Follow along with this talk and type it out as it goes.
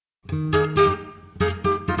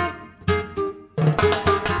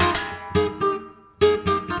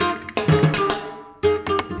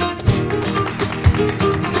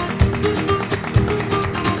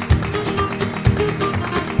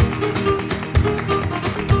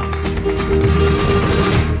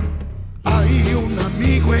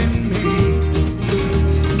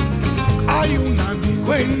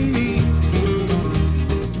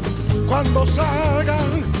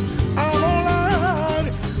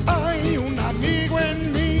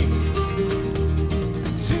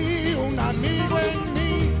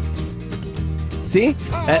See?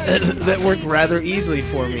 That worked rather easily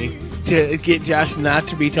for me. To get Josh not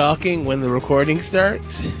to be talking when the recording starts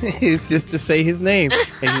is just to say his name,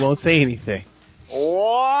 and he won't say anything.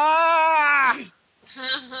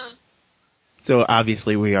 So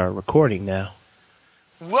obviously we are recording now.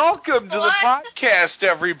 Welcome to the podcast,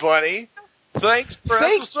 everybody. Thanks for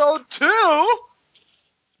episode 2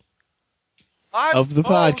 of the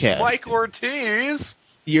podcast. Mike Ortiz.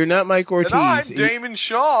 You're not Mike Ortiz. And I'm Damon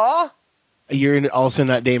Shaw. You're also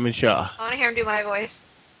not Damon Shaw. I want to hear him do my voice.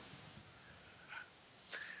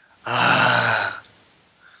 I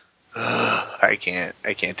can't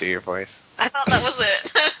do your voice. I thought that was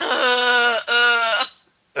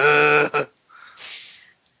it.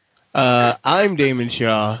 I'm Damon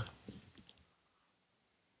Shaw.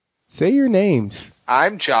 Say your names.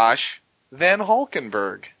 I'm Josh Van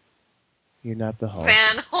Hulkenberg. You're not the Hulk.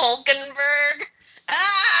 Van Hulkenberg.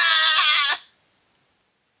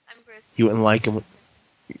 I'm Chris. You wouldn't like him.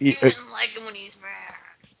 You wouldn't like him when he's mad.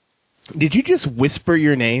 Did you just whisper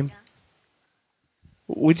your name? Yeah.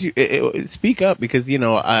 Would you speak up? Because,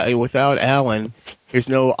 without Alan, there's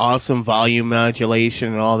no awesome volume modulation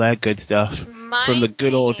and all that good stuff from the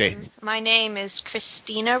good old days. My name is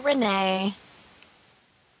Christina Renee.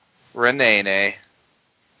 Renee.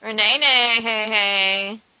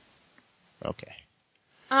 Hey. Okay.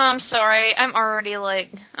 Oh, I'm sorry. I'm already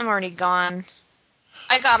gone.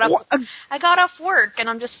 I got off work, and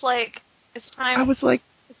I'm just like, it's time. I was like,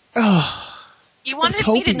 oh. You wanted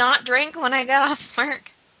me to not drink when I got off work?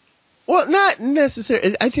 Well, not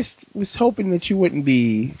necessarily. I just was hoping that you wouldn't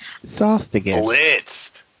be sauced again.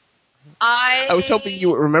 Blitzed. I was hoping you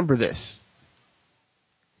would remember this.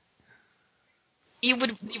 You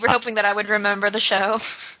were hoping that I would remember the show?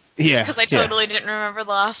 Yeah. Because I totally didn't remember the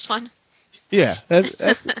last one. Yeah. That's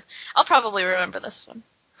I'll probably remember this one.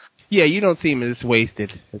 Yeah, you don't seem as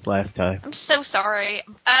wasted as last time. I'm so sorry.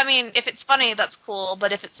 I mean, if it's funny, that's cool,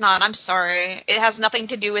 but if it's not, I'm sorry. It has nothing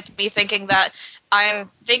to do with me thinking that I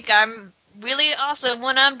think I'm really awesome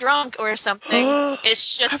when I'm drunk or something.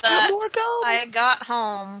 It's just that I got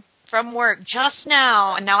home from work just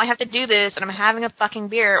now, and now I have to do this, and I'm having a fucking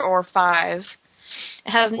beer or 5.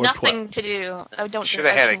 It has nothing to do. I don't. Should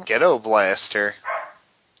have had a ghetto blaster.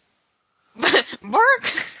 Work.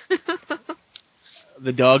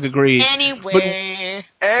 The dog agrees. Anyways,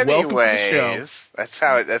 that's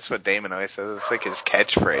what Damon always says. It's like his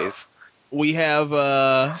catchphrase. We have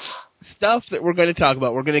stuff that we're going to talk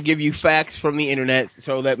about. We're going to give you facts from the internet,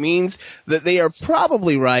 so that means that they are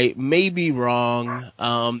probably right, maybe wrong.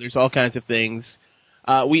 There's all kinds of things.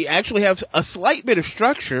 We actually have a slight bit of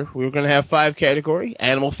structure. We're going to have 5 categories: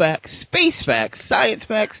 animal facts, space facts, science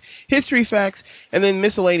facts, history facts, and then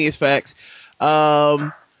miscellaneous facts.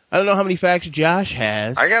 I don't know how many facts Josh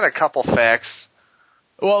has. I got a couple facts.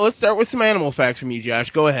 Well, let's start with some animal facts from you,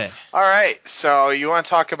 Josh. Go ahead. All right. So you want to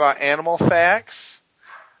talk about animal facts?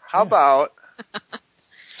 How about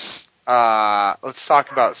let's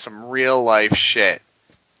talk about some real life shit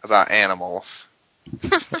about animals.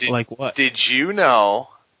 Like what? Did you know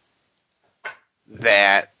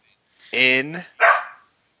that in...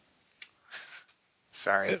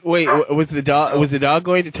 Sorry. Wait, was the dog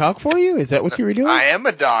going to talk for you? Is that what you were doing? I am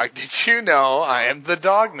a dog. Did you know I am the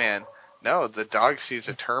dog man? No, the dog sees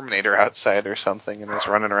a Terminator outside or something and is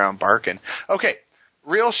running around barking. Okay,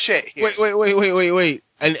 real shit here. Wait.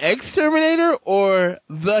 An ex-Terminator or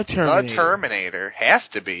the Terminator? The Terminator. Has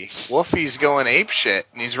to be. Wolfie's going ape shit,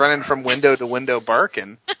 and he's running from window to window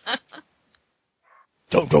barking.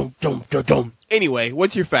 Dum. Anyway,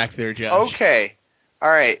 what's your fact there, Josh? Okay. All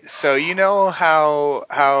right, so you know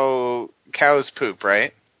how cows poop,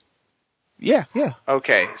 right? Yeah.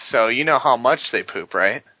 Okay, so you know how much they poop,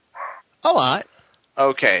 right? A lot.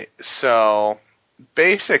 Okay, so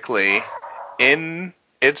basically, in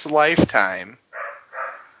its lifetime,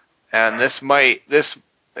 and this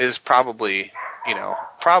is probably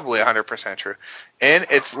 100% true. In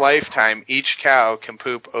its lifetime, each cow can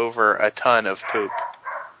poop over a ton of poop.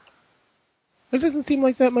 It doesn't seem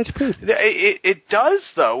like that much poop. It does,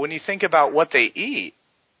 though, when you think about what they eat.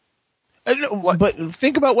 But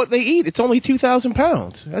think about what they eat. It's only 2,000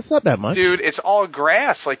 pounds. That's not that much. Dude, it's all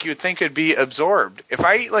grass. Like, you'd think it'd be absorbed. If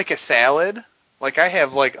I eat, like, a salad, like, I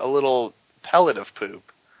have, like, a little pellet of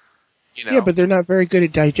poop. You know? Yeah, but they're not very good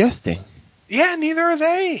at digesting. Yeah, neither are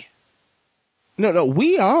they. No,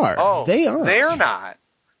 we are. Oh, they aren't. They're not.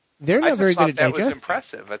 They're not very good at digesting. I just thought that was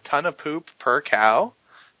impressive. A ton of poop per cow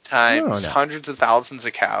times hundreds of thousands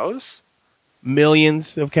of cows. Millions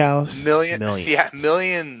of cows. Millions. Yeah,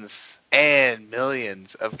 millions and millions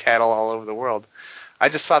of cattle all over the world. I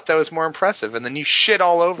just thought that was more impressive. And then you shit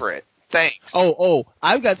all over it. Thanks. Oh,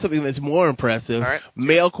 I've got something that's more impressive. All right.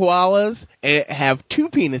 Male koalas have 2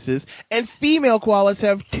 penises, and female koalas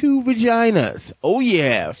have 2 vaginas. Oh,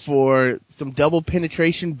 yeah, for some double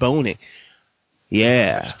penetration boning.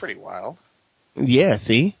 Yeah. That's pretty wild. Yeah,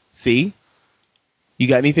 see? You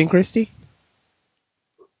got anything, Christy?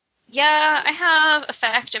 Yeah, I have a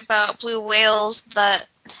fact about blue whales that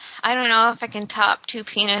I don't know if I can top 2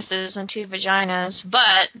 penises and 2 vaginas,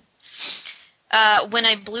 but when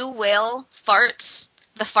a blue whale farts,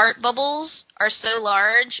 the fart bubbles are so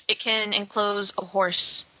large it can enclose a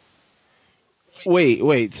horse.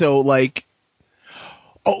 Wait, so, like...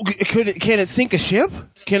 Oh, can it sink a ship?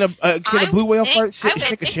 Can a blue whale fart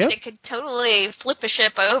sink a ship? It could totally flip a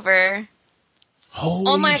ship over. Holy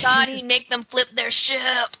oh my shit. God, he'd make them flip their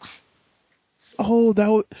ship. Oh,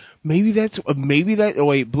 maybe that. Oh,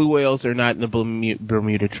 wait, blue whales are not in the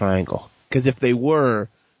Bermuda Triangle. Because if they were,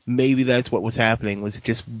 maybe that's what was happening. Was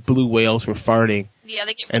just blue whales were farting. Yeah,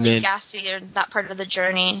 they get really gassy in that part of the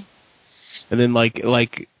journey. And then like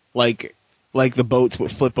the boats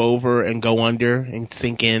would flip over and go under and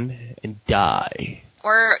sink in and die.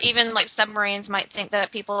 Or even like submarines might think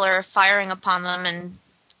that people are firing upon them and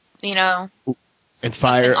and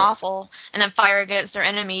fire awful, and then fire against their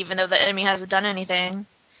enemy, even though the enemy hasn't done anything.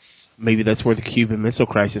 Maybe that's where the Cuban Missile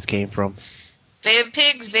Crisis came from. Bay of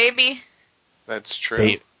Pigs, baby. That's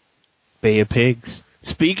true. Bay of Pigs.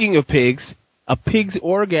 Speaking of pigs, a pig's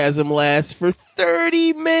orgasm lasts for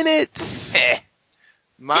 30 minutes.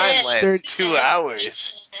 Mine lasts 2 hours.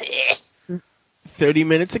 30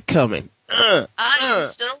 minutes of coming.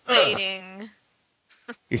 I'm still waiting.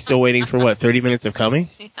 You're still waiting for what? 30 minutes of coming?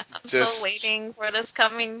 Yeah, I'm still waiting for this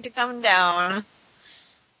coming to come down.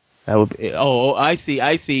 That would be, I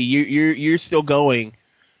see. You're still going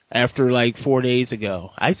after like 4 days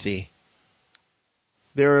ago. I see.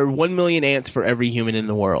 There are 1 million ants for every human in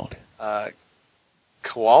the world.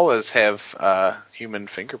 Koalas have human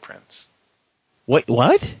fingerprints. What?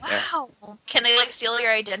 Wow. Yeah. Can they steal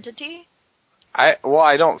your identity?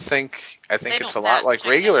 I don't think. I think it's a lot like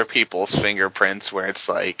regular people's fingerprints, where it's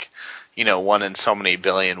like, 1 in so many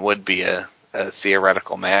billion would be a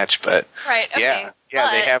theoretical match, but right, okay. Yeah,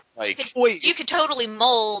 but they have you could totally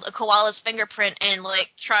mold a koala's fingerprint and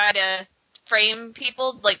try to frame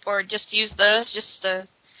people, or just use those just to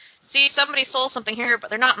see somebody stole something here, but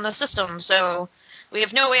they're not in the system, so we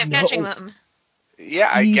have no way of catching them. Yeah,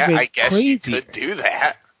 I guess you could do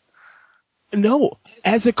that. No,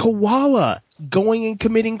 as a koala going and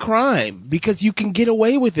committing crime, because you can get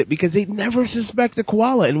away with it, because they never suspect a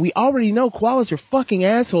koala, and we already know koalas are fucking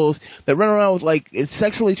assholes that run around with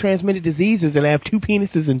sexually transmitted diseases and have 2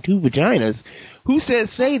 penises and 2 vaginas. Who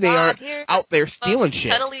say they aren't out there stealing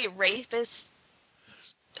shit? Cuddly rapists.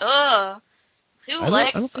 Ugh.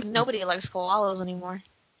 Nobody likes koalas anymore.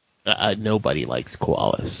 Nobody likes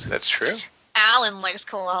koalas. That's true. Alan likes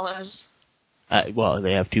koalas. Well,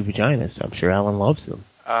 they have 2 vaginas. I'm sure Alan loves them.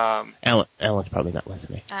 Alan's probably not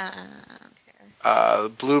listening.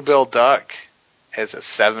 Bluebill duck has a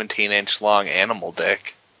 17-inch long animal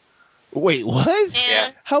dick. Wait, what?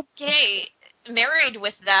 And, How? Okay, married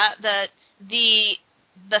with that, the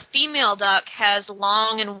female duck has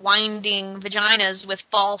long and winding vaginas with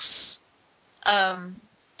false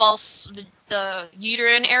the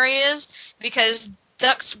uterine areas, because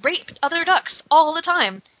ducks rape other ducks all the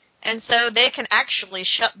time. And so they can actually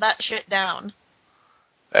shut that shit down.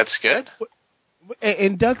 That's good.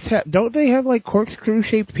 And ducks don't they have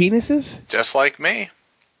corkscrew-shaped penises? Just like me.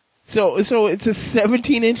 So it's a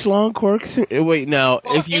 17-inch long corkscrew. Wait, now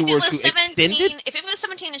if you were to extend it, if it was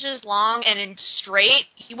 17 inches long and straight,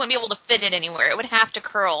 you wouldn't be able to fit it anywhere. It would have to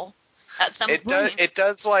curl at some point. It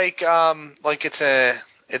does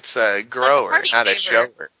it's a grower, not a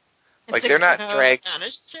shower. They're not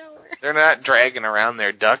They're not dragging around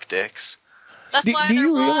their duck dicks. That's why they're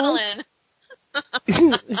waddling.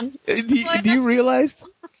 Do you realize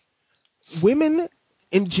women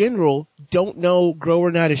in general don't know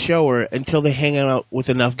grower not a shower until they hang out with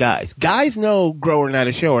enough guys. Guys know grower not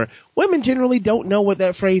a shower. Women generally don't know what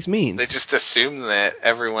that phrase means. They just assume that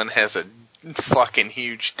everyone has a fucking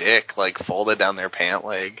huge dick folded down their pant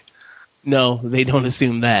leg. No, they don't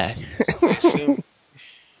assume that.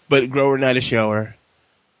 But grower not a shower.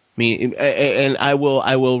 And I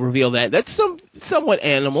will reveal that that's somewhat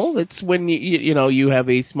animal. It's when you have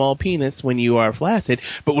a small penis when you are flaccid,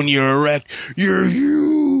 but when you're erect, you're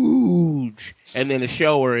huge. And then a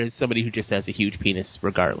shower is somebody who just has a huge penis,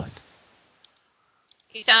 regardless.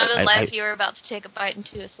 You sounded like you were about to take a bite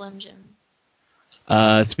into a Slim Jim.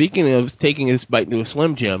 Speaking of taking a bite into a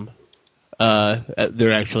Slim Jim,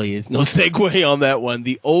 There actually is no segue on that one.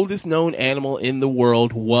 The oldest known animal in the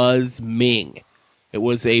world was Ming. It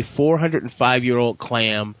was a 405-year-old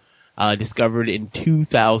clam discovered in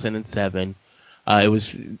 2007. It was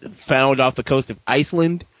found off the coast of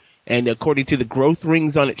Iceland, and according to the growth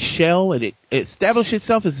rings on its shell, it established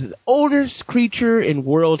itself as the oldest creature in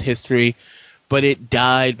world history, but it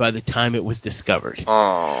died by the time it was discovered.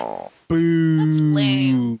 Oh. Boo. That's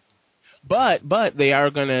lame. But they are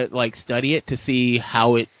going to study it to see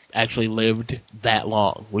how it actually lived that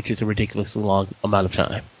long, which is a ridiculously long amount of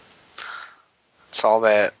time. It's all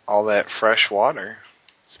that fresh water.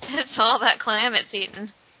 It's all that clam it's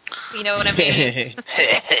eaten. You know what I mean?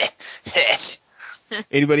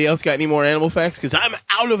 Anybody else got any more animal facts? Because I'm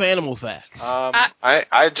out of animal facts.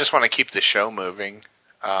 I just want to keep the show moving.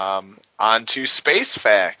 On to space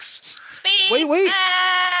facts. Space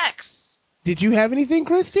facts! Did you have anything,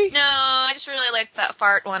 Christy? No, I just really liked that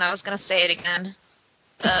fart one. I was going to say it again.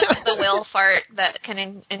 The whale fart that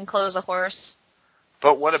can enclose a horse.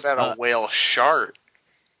 But what about a whale shart?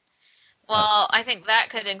 Well, I think that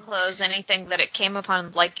could enclose anything that it came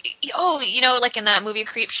upon, like in that movie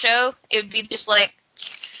Creep Show, it would be just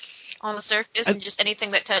on the surface, and just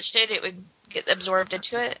anything that touched it, it would get absorbed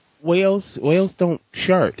into it. Whales don't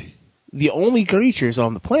shart. The only creatures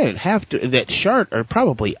on the planet that shart are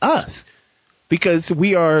probably us, because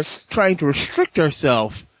we are trying to restrict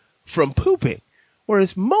ourselves from pooping,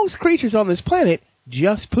 whereas most creatures on this planet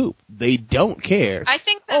just poop. They don't care. I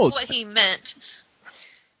think that's what he meant.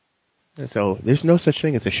 So there's no such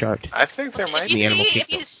thing as a shart. I think there might be. If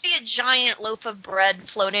you see a giant loaf of bread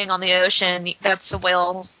floating on the ocean, that's a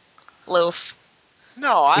whale loaf.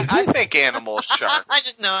 No, I think animals shart. I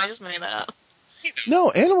just made that up.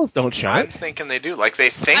 No, animals don't shart. I'm thinking they do.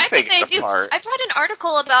 They think they get the fart. I've read an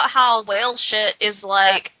article about how whale shit is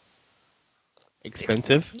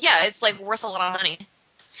expensive? Yeah, it's worth a lot of money.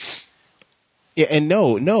 Yeah, and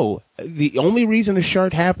no. The only reason a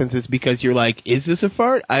shart happens is because you're like, is this a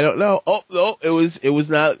fart? I don't know. Oh, no, it was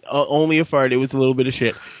not only a fart. It was a little bit of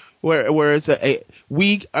shit. Whereas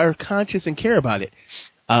we are conscious and care about it.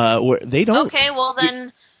 Where they don't. Okay, well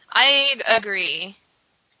then, I agree.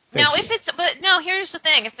 Now, here's the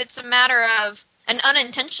thing. If it's a matter of an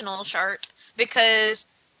unintentional shart, because,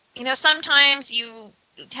 sometimes you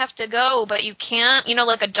have to go, but you can't,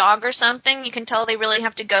 like a dog or something, you can tell they really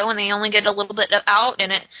have to go and they only get a little bit out,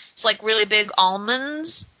 and it's really big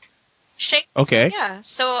almonds shape. Okay. Yeah,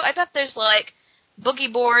 so I bet there's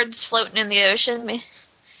boogie boards floating in the ocean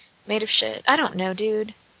made of shit. I don't know,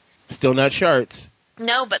 dude. Still not sharts.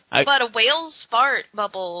 No, but a whale's fart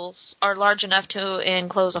bubbles are large enough to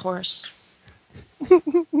enclose a horse.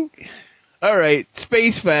 All right,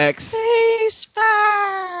 space facts. Space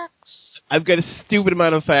facts. I've got a stupid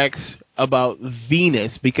amount of facts about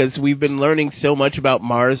Venus because we've been learning so much about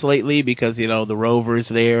Mars lately because, the rover's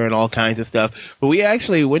there and all kinds of stuff. But we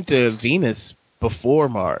actually went to Venus before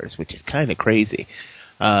Mars, which is kind of crazy.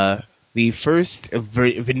 The first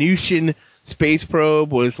Venusian space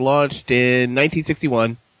probe was launched in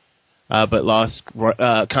 1961, but lost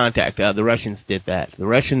contact. The Russians did that. The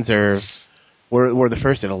Russians were the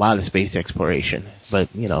first in a lot of space exploration, but,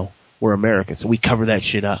 we're America, so we cover that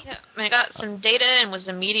shit up. Yeah, I got some data and was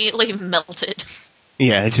immediately melted.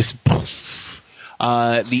 Yeah, it just...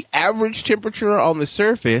 the average temperature on the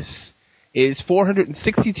surface is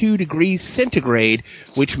 462 degrees centigrade,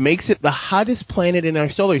 which makes it the hottest planet in our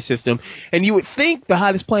solar system. And you would think the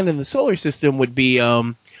hottest planet in the solar system would be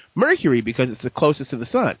Mercury because it's the closest to the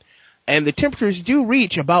sun. And the temperatures do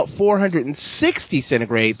reach about 460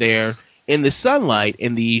 centigrade there in the sunlight.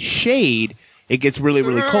 In the shade, it gets really,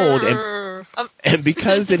 really cold. And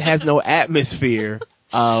because it has no atmosphere,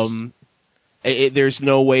 there's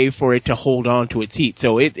no way for it to hold on to its heat.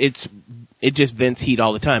 So it just vents heat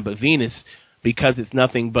all the time. But Venus, because it's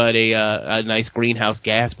nothing but a nice greenhouse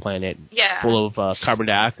gas planet full of carbon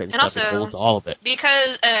dioxide and stuff, it holds all of it.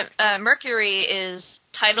 Because Mercury is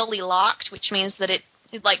tidally locked, which means that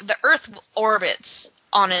the Earth orbits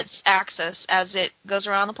on its axis as it goes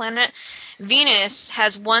around the planet. Venus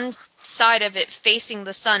has one side of it facing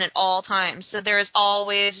the sun at all times. So there is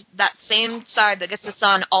always that same side that gets the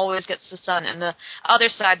sun always gets the sun, and the other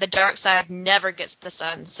side, the dark side, never gets the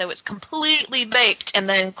sun. So it's completely baked and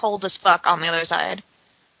then cold as fuck on the other side.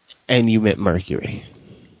 And you meant Mercury.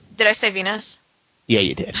 Did I say Venus? Yeah,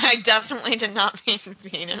 you did. I definitely did not mean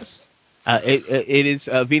Venus.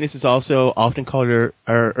 Venus is also often called our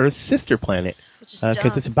Earth's sister planet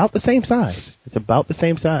because it's about the same size.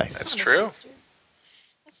 That's true.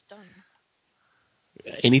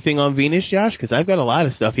 Anything on Venus, Josh? Because I've got a lot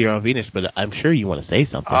of stuff here on Venus, but I'm sure you want to say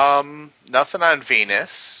something. Nothing on Venus.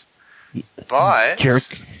 But jerk.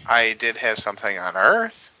 I did have something on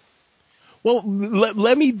Earth. Well,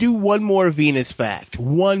 let me do one more Venus fact.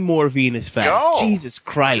 Go. Jesus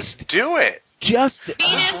Christ. Just do it. Just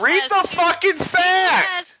read the fucking fact. Venus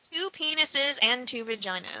has 2 penises and 2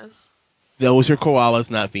 vaginas. Those are koalas,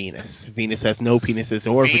 not Venus. Venus has no penises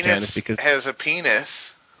or vaginas because has a penis.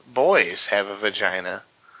 Boys have a vagina.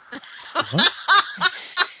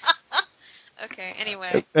 Okay.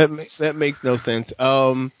 Anyway, that makes no sense.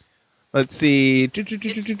 Let's see.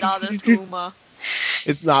 it's not a tumor.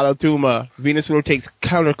 It's not a tumor. Venus rotates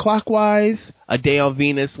counterclockwise. A day on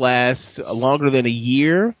Venus lasts longer than a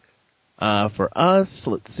year. For us,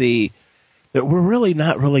 let's see. We're really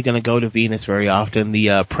not really going to go to Venus very often.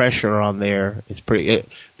 The pressure on there is pretty.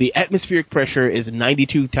 The atmospheric pressure is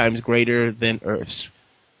 92 times greater than Earth's.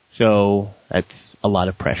 So that's a lot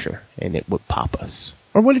of pressure, and it would pop us.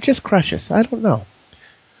 Or would it just crush us? I don't know.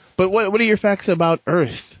 But what are your facts about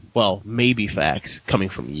Earth? Well, maybe facts coming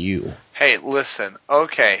from you. Hey, listen.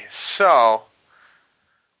 Okay, so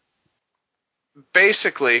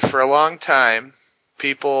basically, for a long time,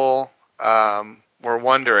 people were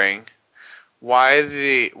wondering why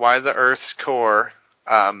the Earth's core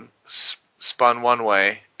spun one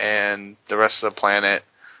way and the rest of the planet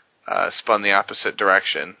spun the opposite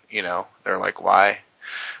direction. You know, they're like, why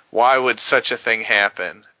would such a thing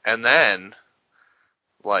happen? And then,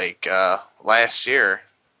 like last year,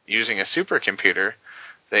 using a supercomputer,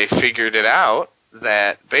 they figured it out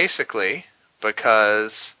that basically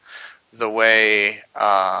because the way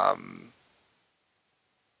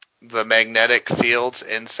the magnetic fields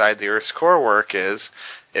inside the Earth's core work is,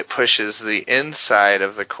 it pushes the inside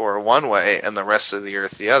of the core one way and the rest of the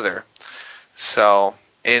Earth the other. So,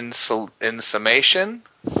 in summation,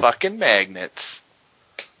 fucking magnets.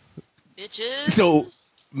 Bitches. So,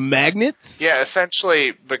 magnets? Yeah,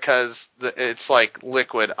 essentially because it's like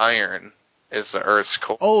liquid iron is the Earth's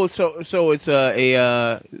core. Oh, so it's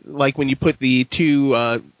a like when you put the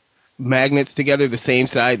two magnets together, the same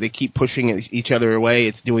side, they keep pushing each other away.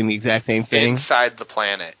 It's doing the exact same thing inside the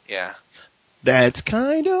planet. Yeah, that's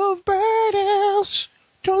kind of badass.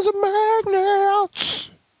 Tons of magnets.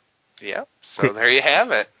 Yep. So there you have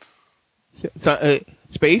it. So,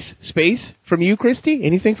 space from you, Christy.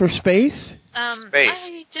 Anything for space? Space.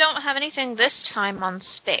 I don't have anything this time on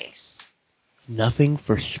space. Nothing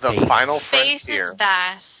for space. The final space frontier. Is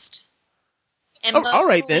vast and mostly all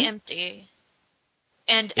right, then. empty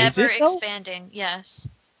and Is ever it, though? expanding. Yes,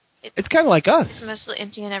 it's kind of like us. It's mostly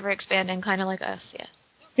empty and ever expanding, kind of like us. Yes.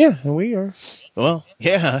 Yeah, we are. Well,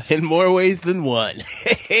 yeah, in more ways than one.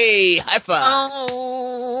 Hey, high five.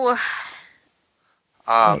 Oh.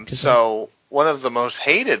 So one of the most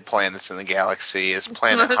hated planets in the galaxy is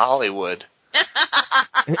Planet Hollywood.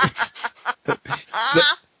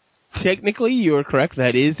 Technically, you are correct.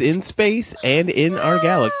 That is in space and in our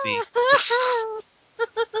galaxy.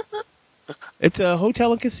 It's a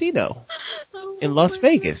hotel and casino in Las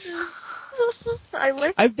Vegas.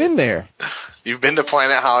 I've been there. You've been to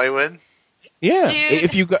Planet Hollywood? Yeah. Dude,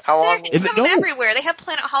 if you go, how long? They come everywhere. They have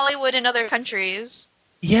Planet Hollywood in other countries.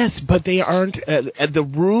 Yes, but they aren't. The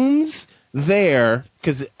rooms there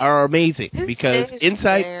are amazing because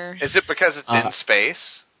inside. There. Is it because it's in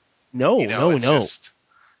space? No, no. Just...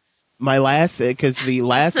 Because the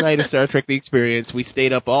last night of Star Trek The Experience, we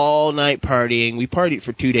stayed up all night partying. We partied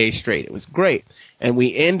for 2 days straight. It was great. And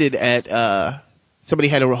we ended at, somebody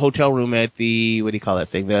had a hotel room at the, what do you call that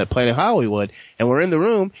thing, the Planet Hollywood. And we're in the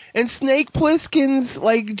room, and Snake Plissken's,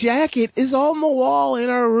 jacket is on the wall in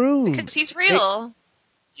our room. Because he's real.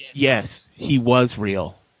 Yes, he was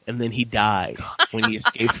real. And then he died when he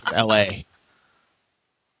escaped from L.A.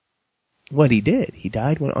 What he did. He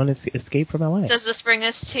died on his escape from L.A. Does this bring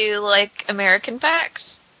us to, American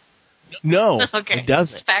facts? No, okay. It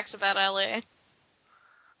doesn't. Just facts about L.A.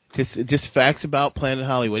 Just facts about Planet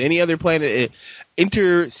Hollywood. Any other planet,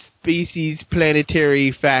 interspecies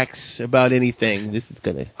planetary facts about anything? This is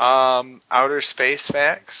gonna. Outer space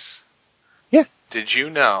facts. Yeah. Did you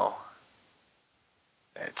know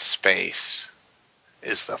that space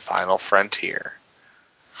is the final frontier?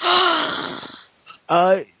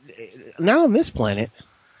 Not on this planet.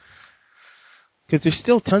 Because there's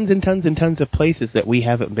still tons and tons and tons of places that we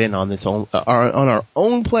haven't been on on our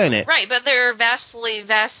own planet. Right, but they're vastly,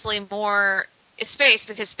 vastly more space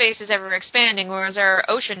because space is ever expanding, whereas our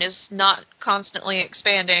ocean is not constantly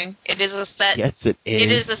expanding. It is a set. Yes, it is.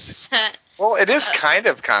 It is a set. Well, it is kind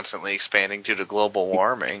of constantly expanding due to global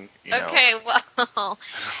warming. Okay, well.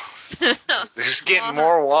 There's getting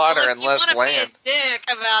more water and less land. You want to be a dick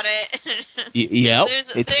about it. Yep,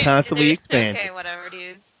 it's constantly expanding. Okay, whatever,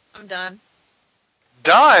 dude. I'm done.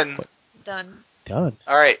 Done? Done. ton.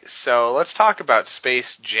 All right, so let's talk about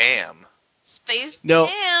Space Jam. Space No,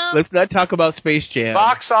 Jam. let's not talk about Space Jam.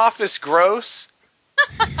 Box office gross,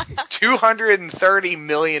 $230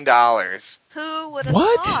 million. Who would have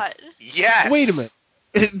What? thought? Yes. Wait a minute.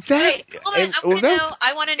 That, Wait, hold on.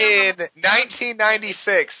 I want to know. In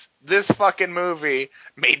 1996, this fucking movie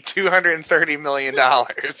made $230 million.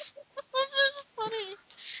 This is funny.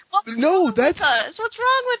 No, that's What's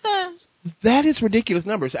wrong with us? that is ridiculous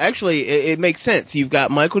numbers. Actually, it makes sense. You've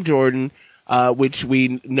got Michael Jordan, which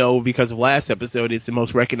we know because of last episode, it's the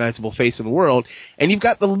most recognizable face in the world, and you've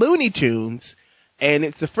got the Looney Tunes, and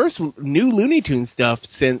it's the first new Looney Tunes stuff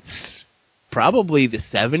since probably the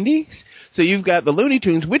 70s. So you've got the Looney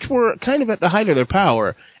Tunes, which were kind of at the height of their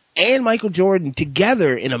power, and Michael Jordan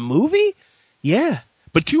together in a movie? Yeah.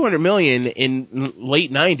 But $200 million in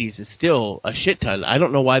late 90s is still a shit ton. I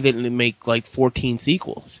don't know why they didn't make like 14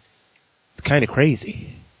 sequels. It's kind of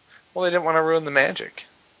crazy. Well, they didn't want to ruin the magic.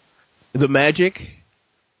 The magic?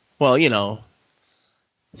 Well, you know,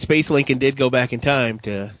 Space Lincoln did go back in time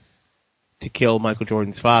to kill Michael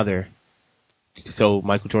Jordan's father, so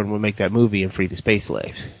Michael Jordan would make that movie and free the space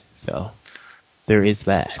slaves. So there is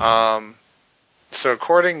that. So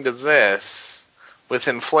according to this, with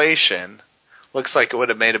inflation, looks like it would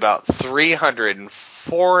have made about $340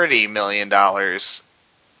 million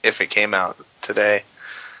if it came out today.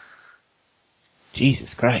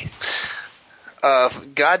 Jesus Christ.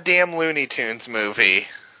 Goddamn Looney Tunes movie.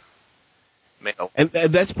 And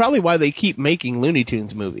that's probably why they keep making Looney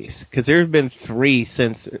Tunes movies, because there have been 3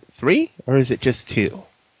 since... 3? Or is it just 2?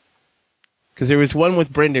 Because there was one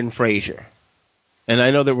with Brendan Fraser. And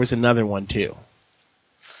I know there was another one, too.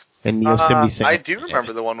 And Yosemite Sam. I do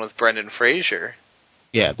remember the one with Brendan Fraser.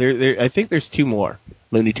 Yeah, I think there's 2 more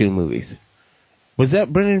Looney Tune movies. Was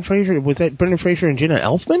that Brendan Fraser? Was that Brendan Fraser and Jenna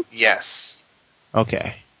Elfman? Yes.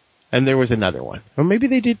 Okay. And there was another one. Or maybe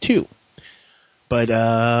they did 2. But,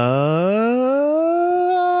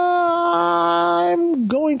 I'm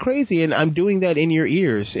going crazy, and I'm doing that in your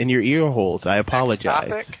ears, in your ear holes. I apologize.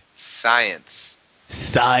 Next topic, science.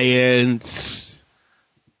 Science.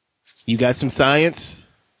 You got some science?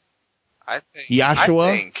 I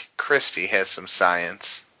think Christy has some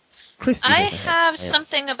science. I have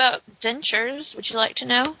something about dentures. Would you like to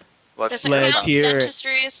know? Let's hear.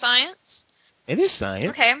 Dentistry is science? It is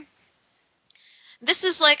science. Okay. This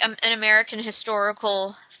is like an American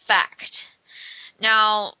historical fact.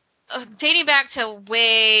 Now, dating back to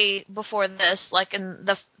way before this, like in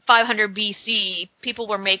the 500 BC, people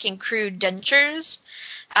were making crude dentures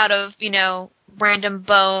out of, random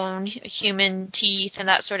bone, human teeth, and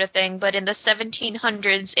that sort of thing. But in the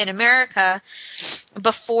 1700s in America,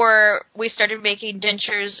 before we started making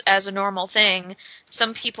dentures as a normal thing,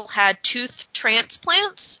 some people had tooth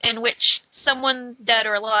transplants in which someone, dead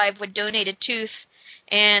or alive, would donate a tooth,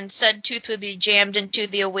 and said tooth would be jammed into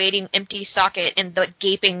the awaiting empty socket in the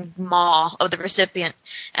gaping maw of the recipient.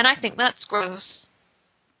 And I think that's gross.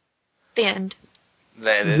 The end.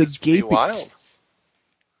 That is pretty wild.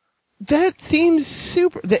 That seems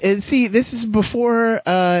super... See, this is before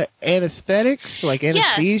anesthetics, like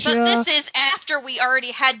anesthesia. Yes, but this is after we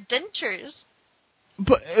already had dentures.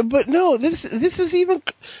 But no, this is even...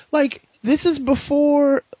 Like, this is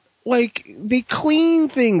before... Like, they clean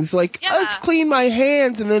things. Like, let's clean my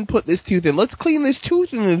hands and then put this tooth in. Let's clean this tooth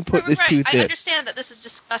and then put this tooth in. I understand that this is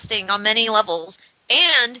disgusting on many levels.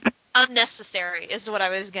 And unnecessary is what I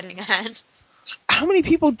was getting at. How many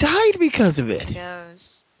people died because of it? Who knows?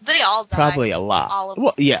 They all died. Probably a lot. All of them.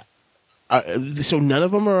 Well, yeah. So none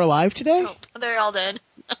of them are alive today? No, they're all dead.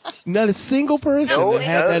 Not a single person that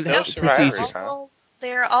had that procedure. Huh?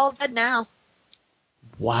 They're all dead now.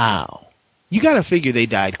 Wow. You gotta figure they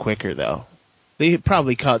died quicker, though. They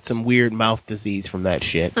probably caught some weird mouth disease from that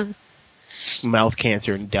shit. Mouth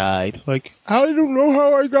cancer and died. Like, I don't know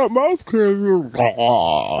how I got mouth cancer.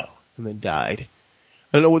 And then died.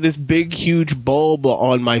 I don't know what this big, huge bulb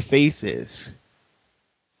on my face is.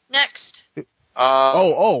 Next.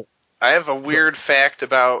 I have a weird fact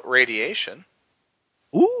about radiation.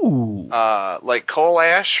 Ooh. Like coal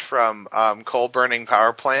ash from coal-burning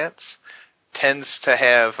power plants tends to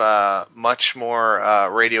have much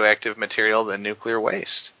more radioactive material than nuclear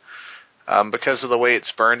waste. Because of the way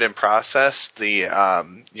it's burned and processed,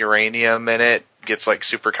 the uranium in it gets like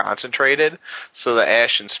super concentrated, so the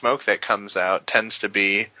ash and smoke that comes out tends to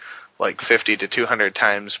be like 50 to 200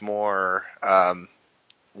 times more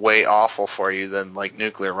way awful for you than like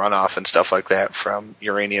nuclear runoff and stuff like that from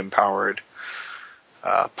uranium-powered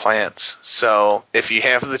plants. So if you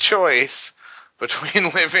have the choice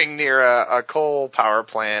between living near a coal power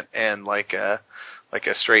plant and like a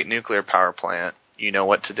straight nuclear power plant, you know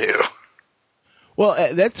what to do.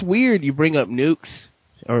 Well, that's weird. You bring up nukes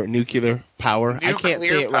or nuclear power. I can't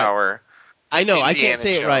say it right. I know. I can't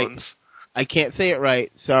say it right. I can't say it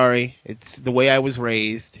right. Sorry. It's the way I was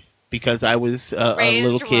raised because I was a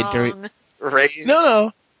little kid during.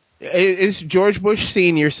 No. It's George Bush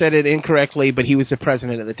Sr. said it incorrectly, but he was the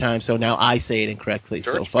president at the time, so now I say it incorrectly.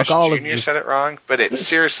 George so fuck Bush all Jr. of you. said it wrong, but it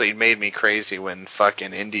seriously made me crazy when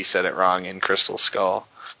fucking Indy said it wrong in Crystal Skull.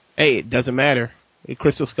 Hey, it doesn't matter.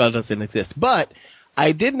 Crystal Skull doesn't exist. But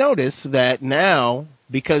I did notice that now,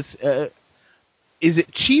 because is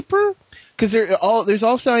it cheaper? Because there's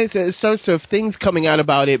all sorts of things coming out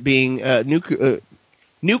about it being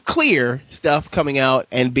nuclear stuff coming out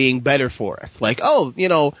and being better for us. Like,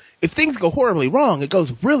 if things go horribly wrong, it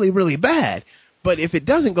goes really, really bad. But if it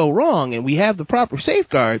doesn't go wrong and we have the proper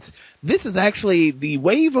safeguards, this is actually the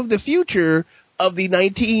wave of the future of the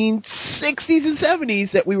 1960s and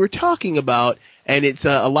 70s that we were talking about. And it's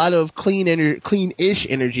a lot of clean-ish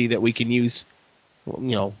energy that we can use,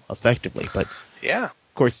 effectively. But yeah,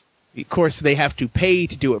 of course, they have to pay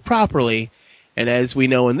to do it properly. And as we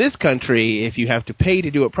know in this country, if you have to pay to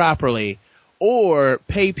do it properly or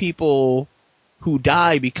pay people who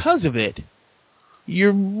die because of it,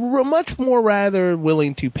 you're much more rather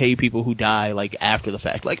willing to pay people who die like after the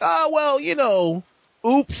fact. Like,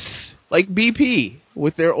 oops, like BP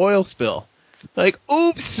with their oil spill. Like,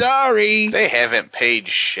 oops, sorry. They haven't paid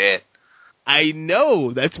shit. I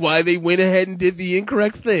know. That's why they went ahead and did the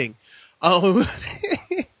incorrect thing.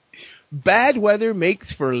 Bad weather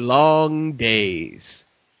makes for long days.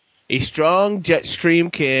 A strong jet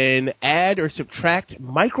stream can add or subtract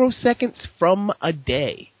microseconds from a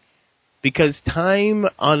day. Because time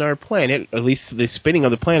on our planet, at least the spinning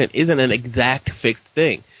of the planet, isn't an exact fixed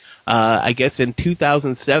thing. I guess in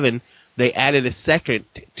 2007, they added a second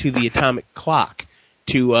to the atomic clock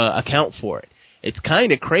to account for it. It's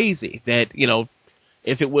kind of crazy that,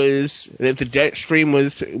 if the jet stream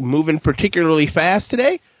was moving particularly fast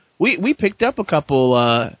today, we picked up a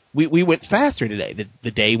couple, we went faster today.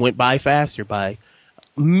 The day went by faster by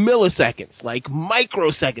milliseconds, like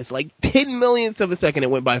microseconds, like 10 millionths of a second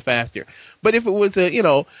it went by faster. But if it was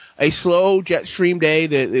a slow jet stream day,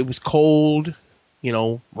 that it was cold,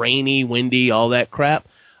 rainy, windy, all that crap,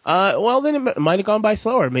 then it might have gone by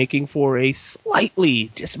slower, making for a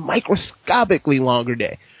slightly, just microscopically longer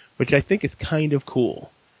day, which I think is kind of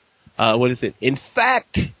cool. What is it? In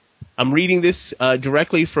fact, I'm reading this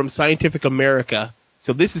directly from Scientific America,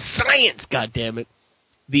 so this is science, goddammit.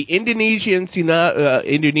 The Indonesian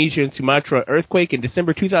Sumatra earthquake in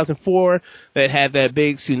December 2004 that had that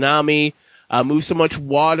big tsunami moved so much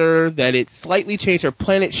water that it slightly changed our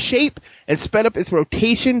planet's shape and sped up its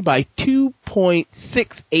rotation by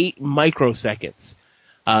 2.68 microseconds,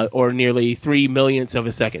 or nearly 3 millionths of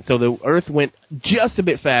a second. So the Earth went just a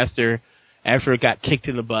bit faster after it got kicked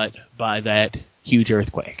in the butt by that huge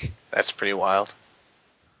earthquake. That's pretty wild.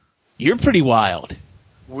 You're pretty wild.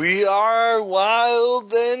 We are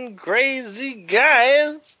wild and crazy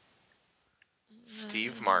guys.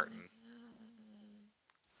 Steve Martin.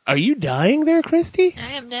 Are you dying there, Christy?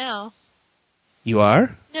 I am now. You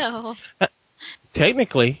are? No.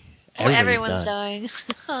 Technically, everyone's dying.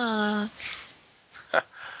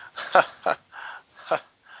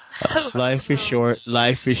 Life is short,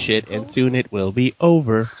 life is shit, and soon it will be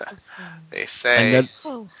over. They say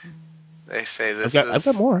this I've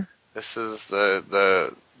got more. This is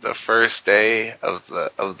the first day of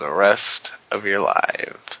the rest of your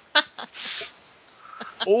life.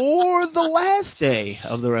 Or the last day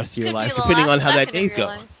of the rest of your life, depending on how that day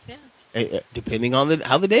goes. Yeah. Depending on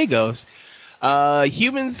how the day goes.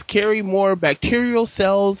 Humans carry more bacterial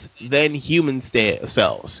cells than human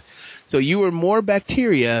cells. So you are more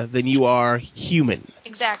bacteria than you are human.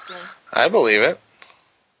 Exactly. I believe it.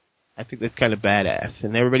 I think that's kind of badass.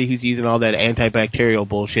 And everybody who's using all that antibacterial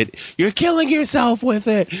bullshit, you're killing yourself with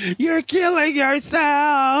it. You're killing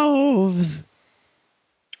yourselves.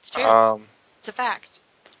 It's true. It's a fact.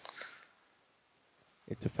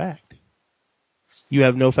 It's a fact. You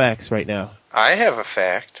have no facts right now. I have a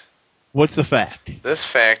fact. What's the fact? This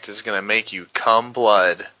fact is going to make you cum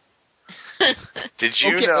blood. Did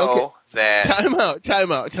you know that... Time out.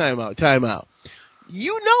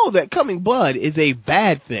 You know that coming blood is a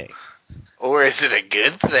bad thing. Or is it a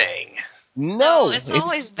good thing? No, it's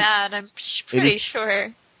always bad, I'm pretty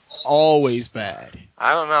sure. Always bad.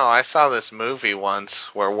 I don't know. I saw this movie once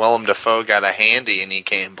where Willem Dafoe got a handy and he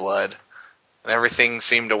came blood. And everything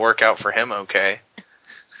seemed to work out for him okay.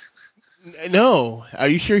 No. Are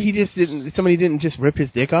you sure somebody didn't just rip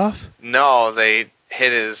his dick off? No, they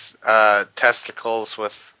hit his testicles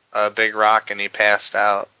with a big rock and he passed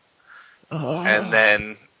out. Oh. And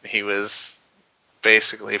then he was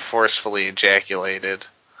basically forcefully ejaculated,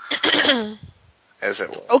 as it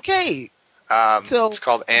were. Okay. So it's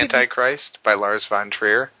called Antichrist by Lars von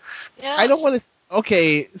Trier. Yeah. I don't want to...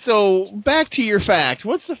 Okay, so back to your fact.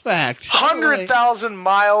 What's the fact? 100,000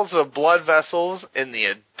 miles of blood vessels in the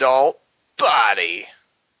adult body.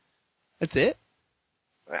 That's it?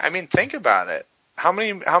 I mean, think about it. How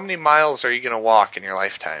many miles are you going to walk in your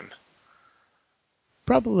lifetime?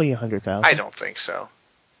 Probably 100,000. I don't think so.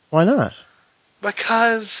 Why not?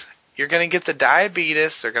 Because you're going to get the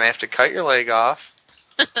diabetes. They're going to have to cut your leg off.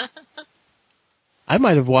 I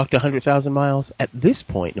might have walked 100,000 miles at this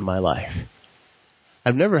point in my life.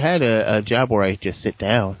 I've never had a job where I just sit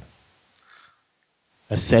down.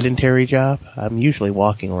 A sedentary job. I'm usually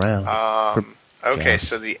walking around. Okay,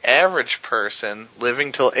 so the average person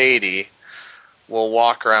living till 80 will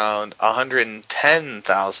walk around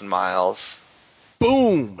 110,000 miles.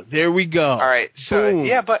 Boom! There we go. All right, so Boom.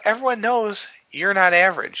 yeah, but everyone knows you're not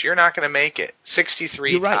average. You're not going to make it.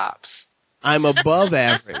 63 You're right. tops. I'm above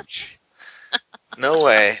average. No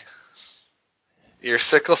way. Your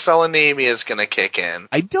sickle cell anemia is going to kick in.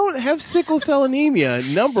 I don't have sickle cell anemia,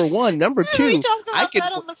 number one. Number two, We talked about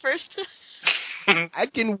that on the first... I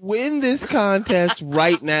can win this contest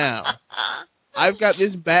right now. I've got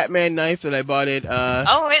this Batman knife that I bought at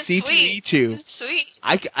it's C2E2. sweet. It's sweet.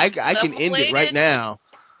 I can end it right now.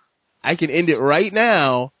 I can end it right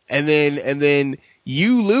now, and then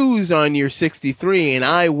you lose on your 63, and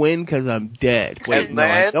I win because I'm dead. Wait, and no,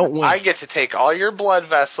 then I don't win. I get to take all your blood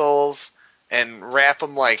vessels and wrap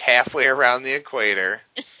them like halfway around the equator.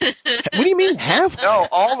 What do you mean half? No,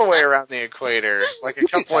 all the way around the equator, like a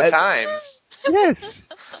couple of times. Yes.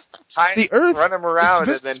 The Earth, run them around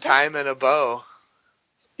and then tie them in a bow.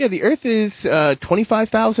 Yeah, the Earth is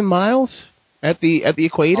 25,000 miles at the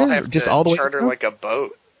equator, I'll have just to all the way charter around? like a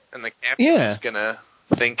boat, and the captain's gonna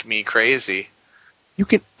think me crazy. You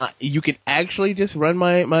can actually just run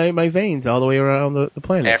my veins all the way around the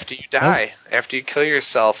planet after you die, after you kill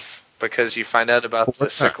yourself because you find out about the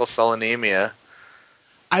sickle cell anemia.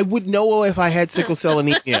 I would know if I had sickle cell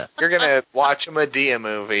anemia. You're going to watch a Medea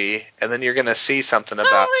movie, and then you're going to see something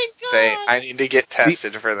about say, I need to get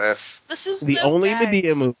tested for this. This is the only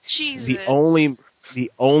Medea movie. Jesus. The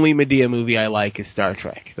only Medea movie I like is Star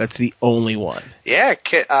Trek. That's the only one. Yeah,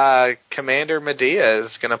 Commander Medea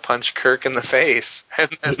is going to punch Kirk in the face.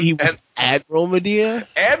 And Admiral Medea?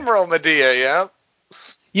 Admiral Medea, yeah.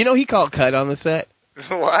 You know he called cut on the set?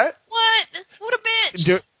 What? What a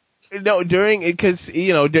bitch! Because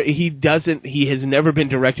he has never been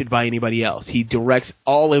directed by anybody else. He directs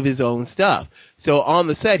all of his own stuff. So on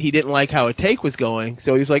the set, he didn't like how a take was going.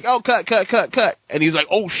 So he's like, "Oh, cut!" And he's like,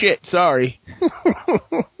 "Oh shit, sorry,"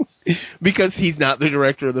 because he's not the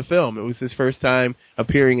director of the film. It was his first time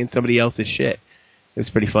appearing in somebody else's shit. It was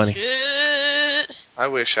pretty funny. Shit. I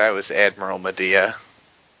wish I was Admiral Medea.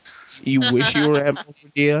 You wish you were Admiral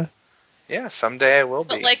Medea? Yeah, someday I will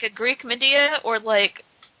be. But like a Greek Medea, or like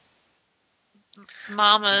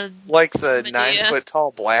Mama? Like the Medea.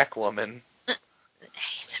 9-foot-tall black woman.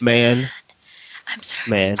 Man. I'm sorry.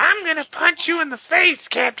 Man. I'm gonna punch you in the face,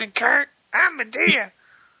 Captain Kirk. I'm Medea.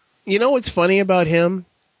 You know what's funny about him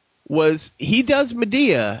was he does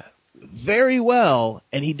Medea very well,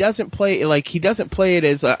 and he doesn't play it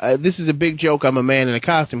as this is a big joke. I'm a man in a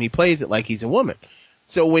costume. He plays it like he's a woman.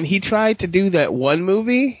 So when he tried to do that one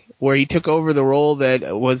movie where he took over the role that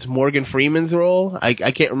was Morgan Freeman's role, I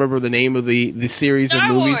can't remember the name of the series of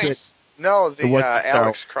movies.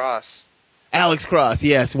 Alex Cross. Alex Cross,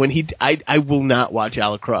 yes. When I will not watch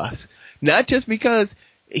Alex Cross, not just because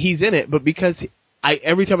he's in it, but because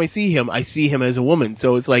every time I see him as a woman.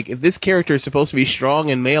 So it's like if this character is supposed to be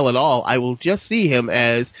strong and male at all, I will just see him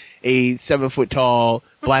as a 7-foot-tall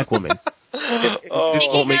black woman. I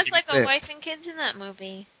think he has like a wife and kids in that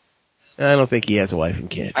movie. I don't think he has a wife and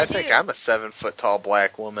kids. I think I'm a 7-foot-tall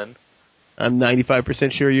black woman. I'm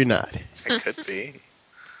 95% sure you're not. I could be.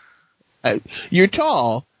 You're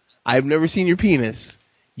tall. I've never seen your penis.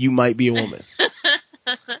 You might be a woman.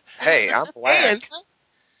 Hey, I'm black.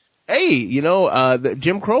 And, the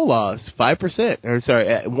Jim Crow laws, 5%, or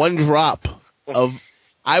sorry, 1 drop of,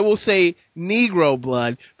 I will say Negro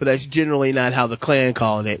blood, but that's generally not how the Klan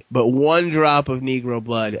called it, but 1 drop of Negro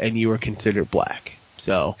blood and you are considered black.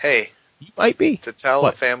 So, hey, you might be. To tell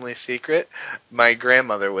a family secret, my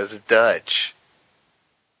grandmother was Dutch.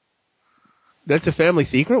 That's a family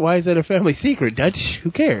secret? Why is that a family secret, Dutch?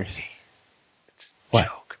 Who cares? It's a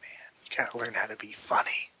joke, man. You gotta learn how to be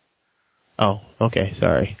funny. Oh, okay,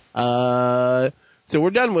 sorry. So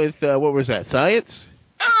we're done with, what was that, science?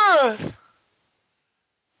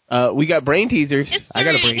 We got brain teasers. History, I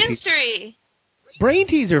got a brain teaser. history. Brain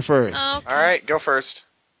teaser first. Oh, okay. All right, go first.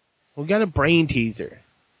 We got a brain teaser.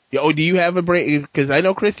 Oh, do you have a brain? Because I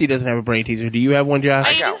know Christy doesn't have a brain teaser. Do you have one, Josh?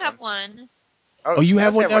 I got do have one. Oh, you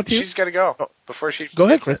have one now, too? She's got to go before she. Go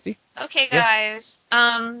ahead, gets it. Christy. Okay, Yeah.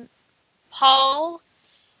 guys. Paul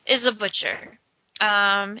is a butcher.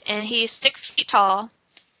 And he's 6 feet tall.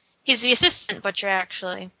 He's the assistant butcher,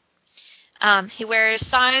 actually. He wears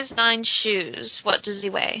size 9 shoes. What does he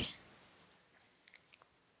weigh?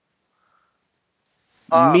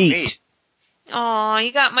 Meat. Aw,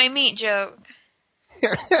 you got my meat joke.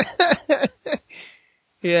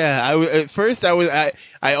 Yeah, at first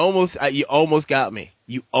you almost got me.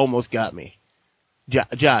 You almost got me.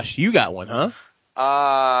 Josh, you got one, huh?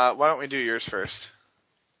 Why don't we do yours first?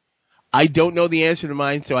 I don't know the answer to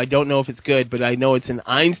mine, so I don't know if it's good, but I know it's an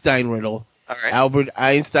Einstein riddle. All right. Albert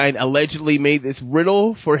Einstein allegedly made this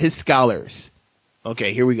riddle for his scholars.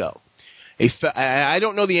 Okay, here we go. I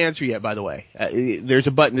don't know the answer yet, by the way. There's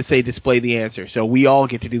a button to say display the answer, so we all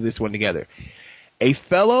get to do this one together. A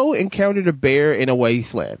fellow encountered a bear in a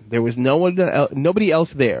wasteland. There was nobody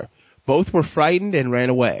else there. Both were frightened and ran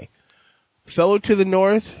away. Fellow to the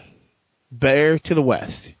north, bear to the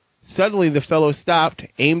west. Suddenly the fellow stopped,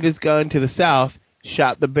 aimed his gun to the south,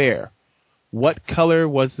 shot the bear. What color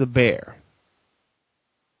was the bear?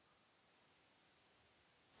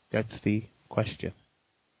 That's the question.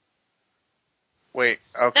 Wait.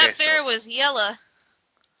 Okay. That bear was yellow.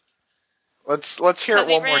 Let's hear it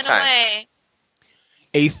one more time. Away.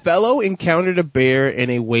 A fellow encountered a bear in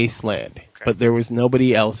a wasteland, but there was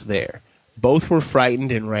nobody else there. Both were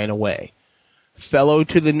frightened and ran away. Fellow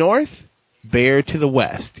to the north, bear to the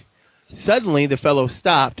west. Suddenly the fellow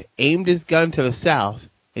stopped, aimed his gun to the south,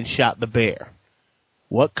 and shot the bear.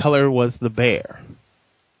 What color was the bear?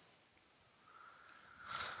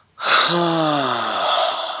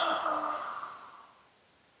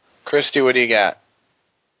 Christy, what do you got?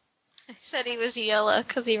 I said he was yellow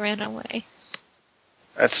because he ran away.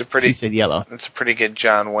 That's a pretty. He said yellow. That's a pretty good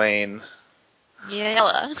John Wayne.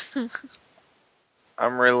 Yellow.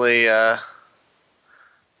 I'm really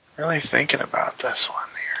thinking about this one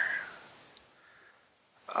here.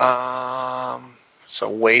 So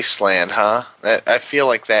Wasteland, huh? I feel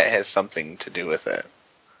like that has something to do with it.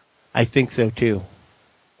 I think so, too.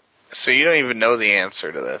 So you don't even know the answer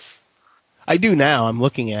to this? I do now. I'm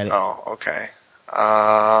looking at it. Oh, okay.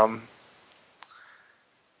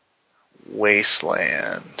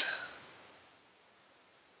 Wasteland.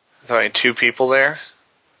 There's only 2 people there?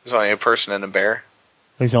 There's only a person and a bear?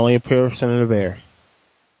 There's only a person and a bear.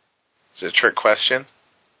 Is it a trick question?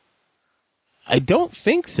 I don't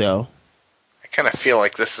think so. I kind of feel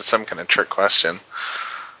like this is some kind of trick question.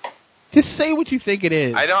 Just say what you think it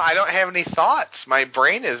is. I don't have any thoughts. My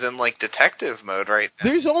brain is in like detective mode right now.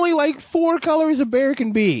 There's only like 4 colors a bear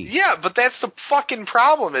can be. Yeah, but that's the fucking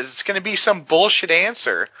problem. Is it's going to be some bullshit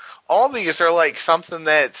answer. All these are like something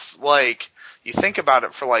that's like you think about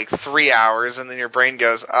it for like 3 hours and then your brain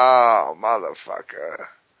goes, "Oh, motherfucker."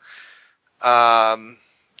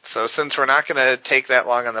 So since we're not going to take that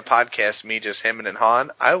long on the podcast, me just hemming and hawing,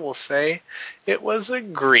 I will say it was a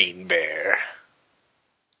green bear.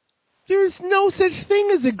 There's no such thing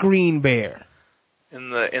as a green bear. In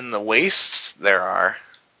the wastes, there are.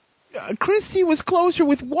 Christy was closer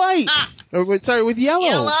with white. With yellow.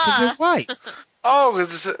 Yellow. 'Cause they're white. Oh,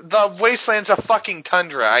 the wasteland's a fucking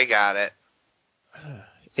tundra. I got it.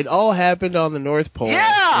 It all happened on the North Pole.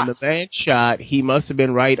 Yeah! When the man shot, he must have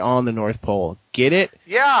been right on the North Pole. Get it?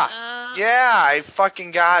 Yeah. Yeah, I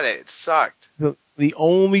fucking got it. It sucked. The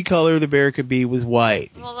only color the bear could be was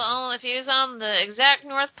white. Well, if he was on the exact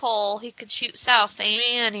North Pole, he could shoot south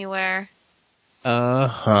anywhere.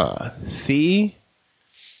 Uh-huh. See?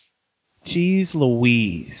 Jeez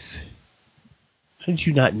Louise. How did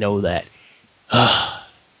you not know that?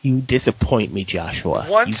 You disappoint me, Joshua.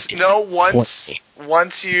 Once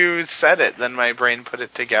you said it, then my brain put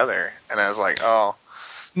it together, and I was like, oh.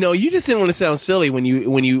 No, you just didn't want to sound silly when you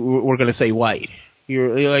were going to say white.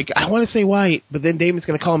 You're like, I want to say white, but then Damon's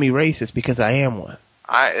going to call me racist because I am one.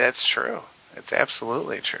 That's true. It's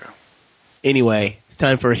absolutely true. Anyway, it's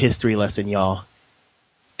time for a history lesson, y'all.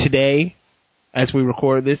 Today, as we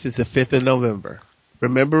record this, is the 5th of November.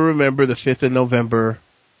 Remember the 5th of November,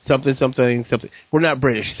 something. We're not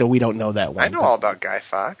British, so we don't know that one. I know all about Guy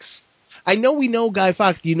Fawkes. I know we know Guy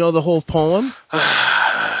Fawkes. Do you know the whole poem?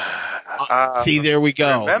 See, there we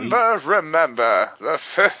go. Remember, the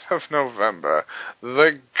 5th of November,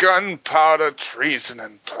 the gunpowder treason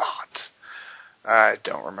and plot. I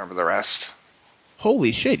don't remember the rest.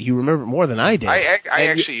 Holy shit, you remember more than I did. I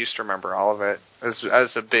actually used to remember all of it.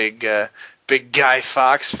 As a big Guy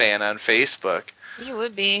Fawkes fan on Facebook. You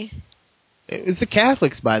would be. It was the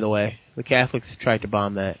Catholics, by the way. The Catholics tried to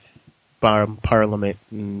bomb Parliament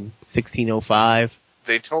in 1605.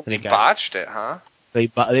 They totally botched it, huh? They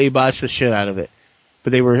botched the shit out of it.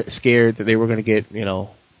 But they were scared that they were going to get,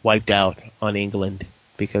 wiped out on England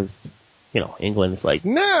because, England is like,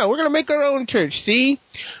 no, we're going to make our own church, see?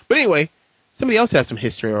 But anyway, somebody else has some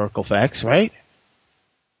historical facts, right?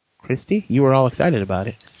 Christy, you were all excited about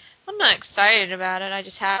it. I'm not excited about it. I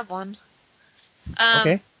just have one.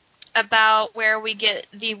 Okay. About where we get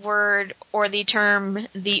the word or the term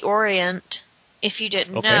the Orient, if you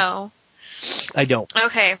didn't know. I don't.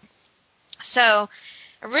 Okay. So,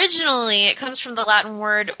 originally, it comes from the Latin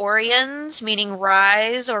word oriens, meaning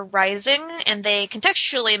rise or rising, and they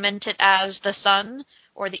contextually meant it as the sun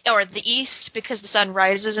or the east, because the sun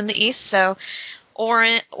rises in the east. So,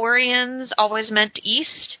 oriens always meant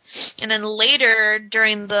east. And then later,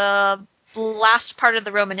 during the last part of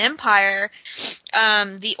the Roman Empire,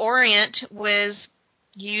 the Orient was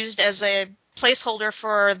used as a placeholder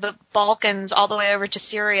for the Balkans all the way over to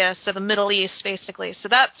Syria, so the Middle East, basically. So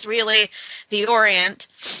that's really the Orient.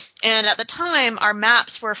 And at the time, our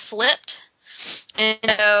maps were flipped. And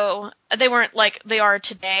so they weren't like they are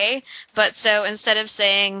today, but so instead of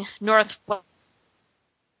saying northwest,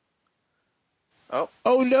 oh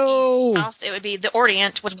no, south, it would be the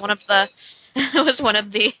Orient was one of the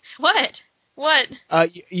what?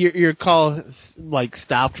 Your call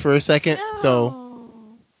stopped for a second,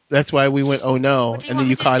 so that's why we went, oh no, and then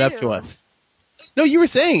you caught up to us. No, you were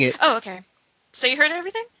saying it. Oh, okay. So you heard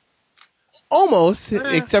everything? Almost,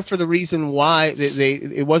 except for the reason why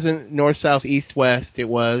it wasn't north, south, east, west. It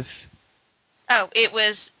was. Oh, it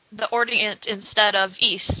was the Orient instead of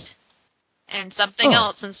east, and something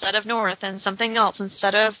else instead of north, and something else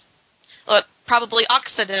instead of probably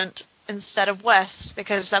Occident instead of west,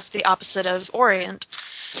 because that's the opposite of Orient.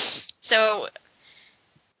 So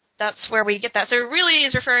that's where we get that. So it really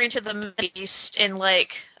is referring to the Middle East in the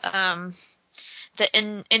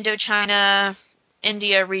Indochina,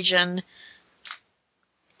 India region.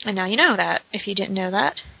 And now you know that, if you didn't know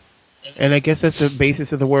that. And I guess that's the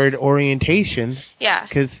basis of the word orientation. Yeah.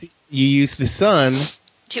 Because you use the sun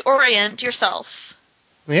to orient yourself.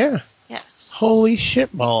 Yeah. Yes. Holy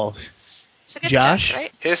shitballs. Josh? Fact,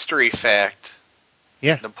 right? History fact.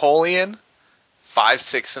 Yeah. Napoleon,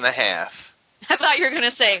 5'6.5". I thought you were going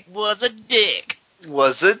to say, was a dick.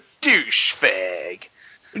 Was a douchebag.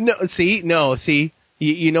 No, see.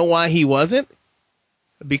 You know why he wasn't?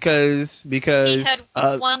 Because he had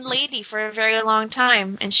one lady for a very long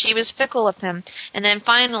time, and she was fickle with him. And then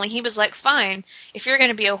finally he was like, fine, if you're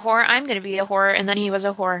going to be a whore, I'm going to be a whore. And then he was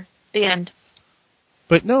a whore. The end.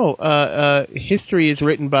 But no, history is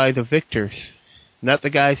written by the victors, not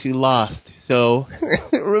the guys who lost. So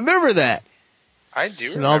remember that. I do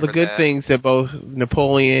remember and all the good things that both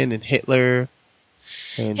Napoleon and Hitler.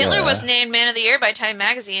 And, Hitler was named Man of the Year by Time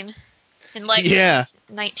Magazine in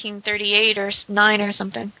 1938 or 9 or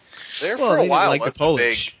something. There for a while was a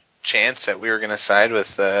big chance that we were going to side with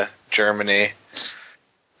Germany,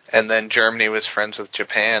 and then Germany was friends with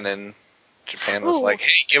Japan, and Japan was like,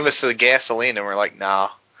 hey, give us the gasoline, and we're like, nah.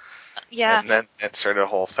 Yeah. And then it started a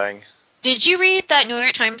whole thing. Did you read that New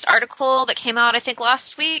York Times article that came out, I think,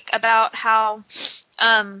 last week about how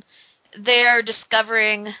they're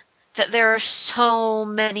discovering that there are so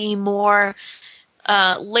many more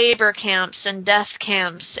labor camps and death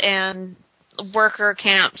camps and worker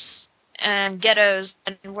camps and ghettos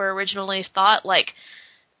than were originally thought,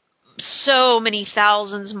 so many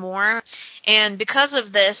thousands more. And because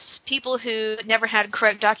of this, people who never had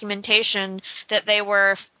correct documentation that they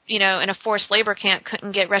were, in a forced labor camp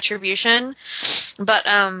couldn't get retribution, but,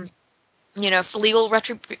 for legal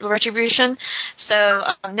retribution. So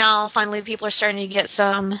now finally people are starting to get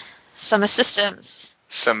some assistance.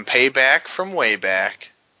 Some payback from way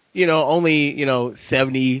back. Only,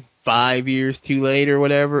 75 years too late or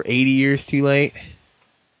whatever, 80 years too late.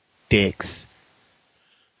 Dicks.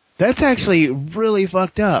 That's actually really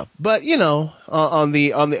fucked up. But,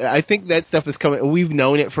 I think that stuff is coming. We've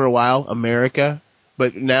known it for a while, America.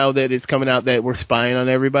 But now that it's coming out that we're spying on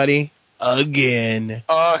everybody, again.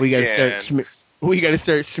 we got to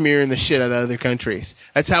start smearing the shit out of other countries.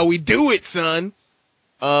 That's how we do it, son.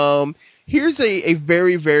 Here's a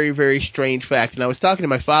very, very, very strange fact, and I was talking to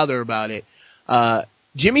my father about it.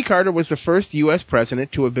 Jimmy Carter was the first U.S.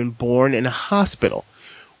 president to have been born in a hospital,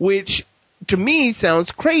 which to me sounds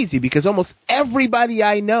crazy because almost everybody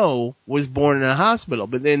I know was born in a hospital.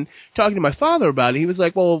 But then talking to my father about it, he was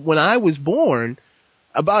like, well, when I was born,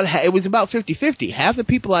 it was about 50-50. Half the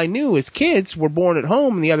people I knew as kids were born at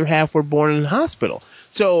home, and the other half were born in a hospital.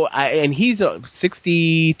 So, and he's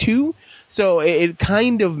 62, so it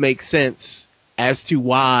kind of makes sense as to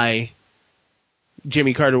why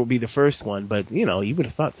Jimmy Carter would be the first one. But you would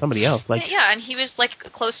have thought somebody else. Yeah, and he was like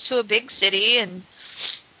close to a big city, and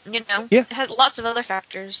it had lots of other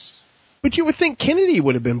factors. But you would think Kennedy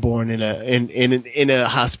would have been born in a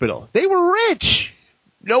hospital. They were rich.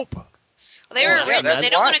 Nope. They were rich. They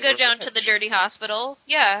don't want to go down to the dirty hospital.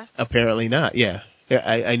 Yeah. Apparently not. Yeah,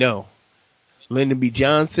 I know. Lyndon B.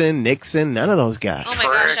 Johnson, Nixon, none of those guys. Oh my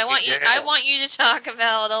gosh! I want you to talk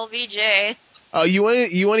about LBJ. Oh, you want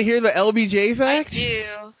to hear the LBJ fact? I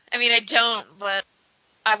do. I mean, I don't, but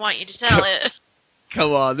I want you to tell it.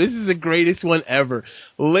 Come on, this is the greatest one ever.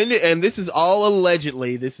 Lyndon, and this is all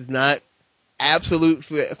allegedly. This is not absolute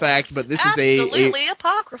fact, but this is absolutely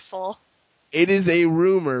apocryphal. It is a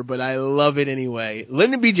rumor, but I love it anyway.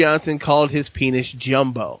 Lyndon B. Johnson called his penis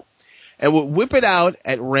Jumbo and would whip it out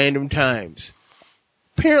at random times.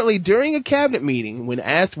 Apparently, during a cabinet meeting, when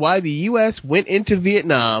asked why the U.S. went into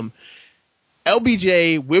Vietnam,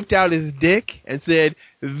 LBJ whipped out his dick and said,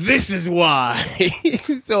 "This is why."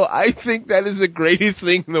 So I think that is the greatest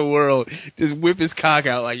thing in the world. Just whip his cock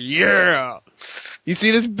out like, yeah. You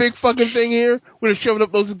see this big fucking thing here? We're going to shove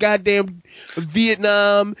up those goddamn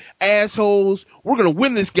Vietnam assholes. We're going to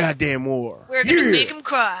win this goddamn war. We're going to make them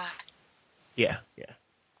cry. Yeah.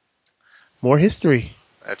 More history.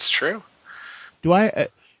 That's true.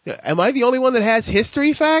 Am I the only one that has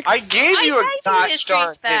history facts? I gave you a gosh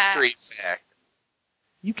darn history fact.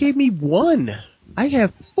 You gave me one. I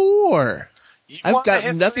have 4. I've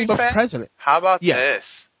got nothing but president. How about this?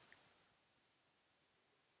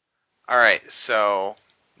 All right, so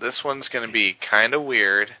this one's going to be kind of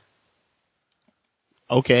weird.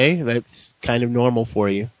 Okay, that's kind of normal for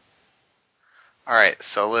you. All right,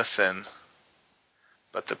 so listen.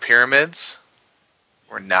 But the pyramids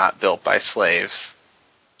were not built by slaves.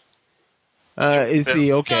 Okay?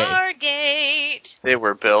 Stargate. They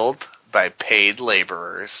were built by paid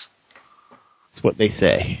laborers. That's what they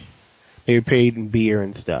say. They were paid in beer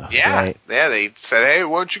and stuff. Yeah, right? Yeah. They said, "Hey,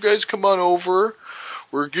 why don't you guys come on over?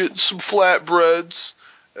 We're getting some flatbreads,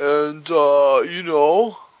 and we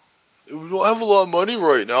don't have a lot of money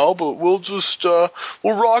right now, but we'll just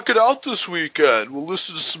we'll rock it out this weekend. We'll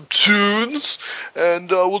listen to some tunes, and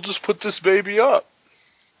we'll just put this baby up."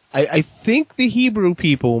 I think the Hebrew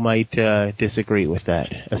people might disagree with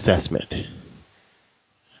that assessment.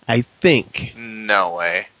 I think. No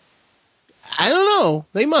way. I don't know.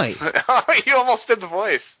 They might. You almost did the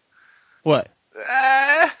voice. What?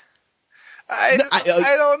 I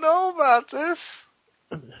don't know about this.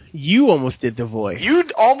 You almost did the voice. You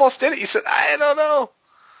almost did it. You said, "I don't know."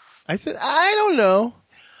 I said, "I don't know."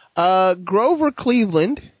 Grover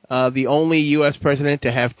Cleveland, the only U.S. president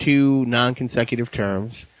to have 2 non-consecutive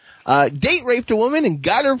terms, date raped a woman and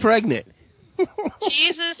got her pregnant.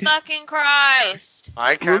 Jesus fucking Christ.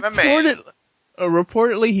 I kind of made.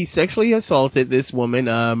 Reportedly, he sexually assaulted this woman,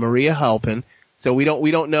 Maria Halpin. So we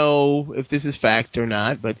don't know if this is fact or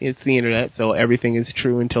not, but it's the internet, so everything is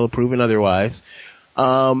true until proven otherwise.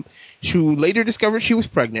 She later discovered she was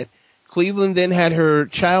pregnant. Cleveland then had her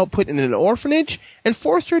child put in an orphanage and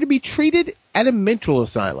forced her to be treated at a mental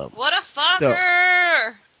asylum. What a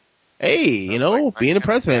fucker! So, hey, being a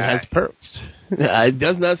president has perks. It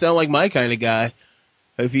does not sound like my kind of guy.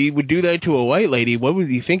 If he would do that to a white lady, what would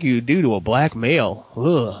you think he would do to a black male?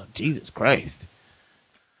 Ugh, Jesus Christ.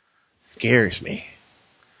 Scares me.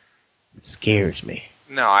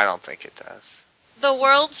 No, I don't think it does. The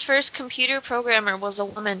world's first computer programmer was a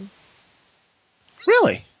woman.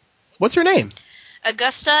 Really? What's her name?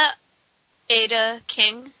 Augusta Ada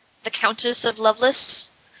King, the Countess of Lovelace,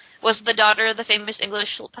 was the daughter of the famous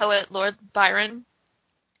English poet Lord Byron.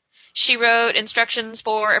 She wrote instructions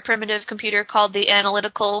for a primitive computer called the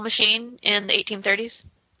analytical machine in the 1830s.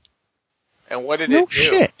 And what did it do?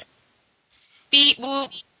 Shit. Beep, boop,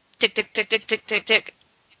 tick, tick, tick, tick, tick, tick, tick.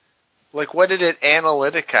 Like, what did it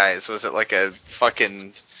analyticize? Was it like a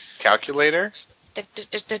fucking calculator? Dick, dick,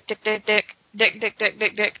 dick, dick, dick, dick, dick, dick, dick, dick,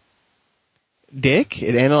 dick, dick. Dick?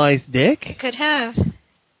 It analyzed dick? It could have.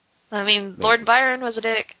 I mean, Lord Byron was a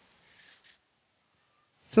dick.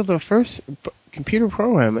 So the first computer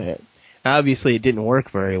program, obviously it didn't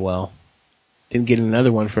work very well. Didn't get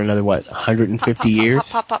another one for another, 150 years?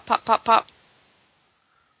 Pop, pop, pop, pop, pop, pop.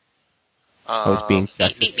 Oh, it's being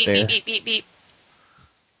sexist beep, beep, there. beep, beep, beep, beep.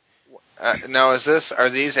 Now, are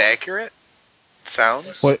these accurate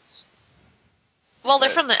sounds? What? Well,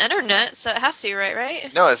 they're from the internet, so it has to be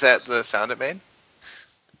right? No, is that the sound it made?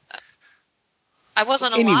 I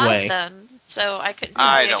wasn't Anyway. alive then, so I couldn't.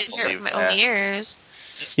 I don't didn't hear it believe with my that. own ears.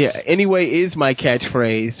 Yeah, anyway is my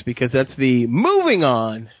catchphrase because that's the moving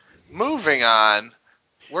on. Moving on,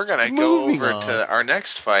 we're going to go over to our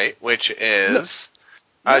next fight, which is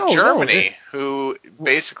Germany, who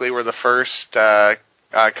basically were the first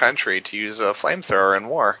country to use a flamethrower in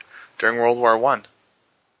war during World War I.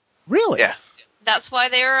 Really? Yeah. That's why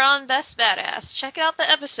they were on Best Badass. Check out the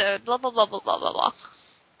episode. Blah blah blah blah blah blah blah.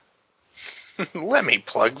 Let me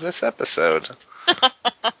plug this episode.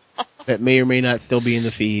 That may or may not still be in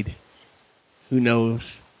the feed. Who knows?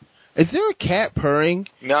 Is there a cat purring?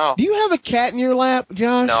 No. Do you have a cat in your lap,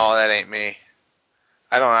 John? No, that ain't me.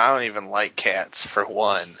 I don't even like cats, for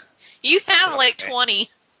one. You have like 20.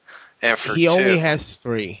 And for he two, only has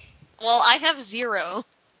 3. Well, I have 0.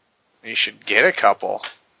 you should get a couple.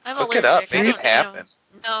 I'm Look allergic. it up. I Make don't- it happen.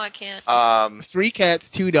 No, I can't. 3 cats,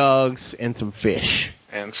 2 dogs, and some fish.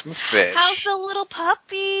 And some fish. How's the little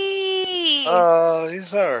puppy? Oh,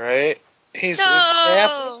 he's all right. He's napping.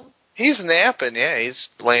 No. He's napping. Yeah, he's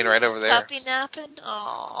laying right over there. Puppy napping?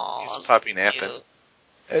 Oh. He's puppy napping.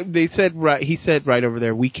 They said he said right over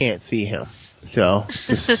there, we can't see him. So,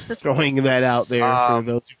 just throwing that out there for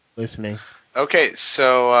those listening. Okay,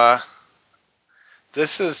 so this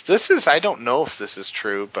is I don't know if this is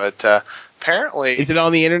true, but apparently Is it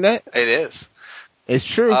on the internet? it is. It's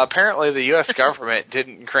true. Apparently, the U.S. government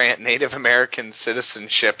didn't grant Native American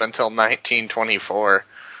citizenship until 1924.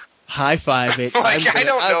 High five it. I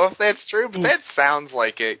don't know if that's true, but that sounds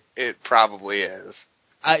like it probably is.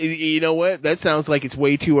 You know what? That sounds like it's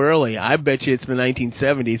way too early. I bet you it's the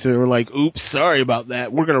 1970s, so they were like, oops, sorry about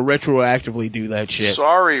that. We're going to retroactively do that shit.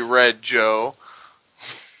 Sorry, Red Joe.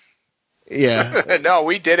 Yeah. No,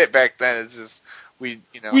 we did it back then. It's just, we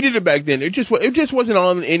did it back then. It just wasn't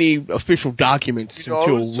on any official documents until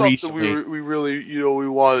it was something recently. we really, we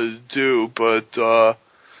wanted to do, but,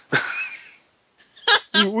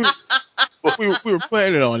 we were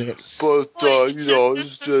planning on it. But,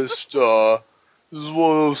 it's just, this is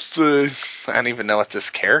one of those things. I don't even know what this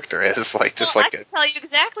character is. I can tell you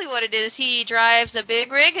exactly what it is. He drives a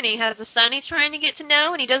big rig, and he has a son he's trying to get to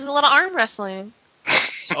know, and he does a lot of arm wrestling.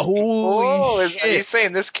 Holy shit. Are you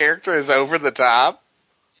saying this character is over the top?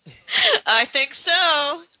 I think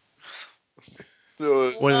so.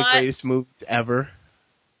 One of the greatest movies ever.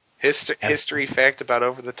 History fact about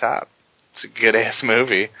Over the Top. It's a good-ass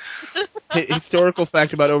movie. Historical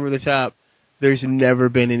fact about Over the Top. There's never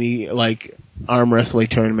been any, arm wrestling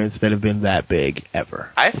tournaments that have been that big,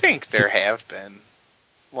 ever. I think there have been.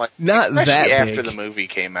 Not that big. After the movie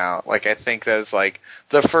came out. I think that was,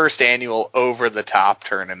 the first annual over-the-top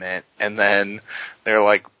tournament, and then they're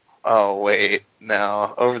like, oh, wait,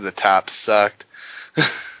 no, Over the Top sucked.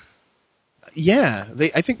 Yeah,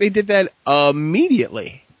 I think they did that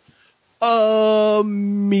immediately.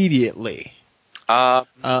 Immediately. Go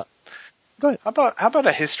ahead. How about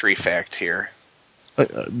a history fact here?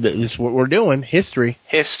 This is what we're doing. History.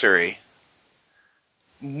 History.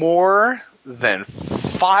 More than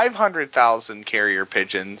 500,000 carrier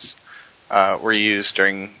pigeons were used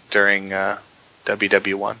during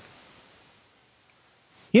WW1.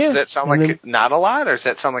 Yeah. Does that sound like not a lot, or does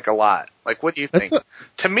that sound like a lot? What do you think?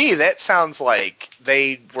 To me, that sounds like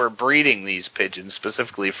they were breeding these pigeons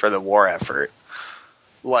specifically for the war effort.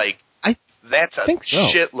 That's a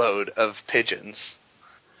shitload of pigeons.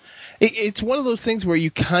 It's one of those things where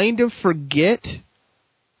you kind of forget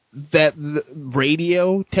that the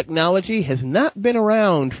radio technology has not been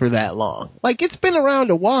around for that long. It's been around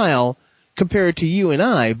a while compared to you and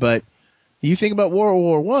I, but you think about World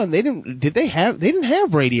War I, they didn't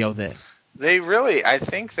have radio then. They really, I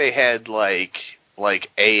think they had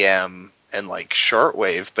AM and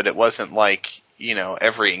shortwave, but it wasn't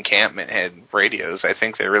every encampment had radios. I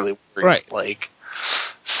think they really were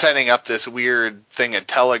setting up this weird thing of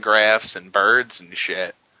telegraphs and birds and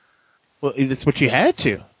shit. Well, that's what you had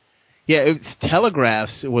to. Yeah,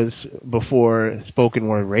 telegraphs was before spoken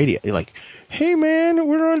word radio. You're hey man,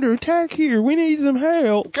 we're under attack here. We need some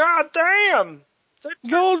help. God damn!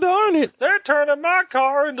 God darn it! They're turning my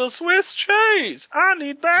car into Swiss cheese. I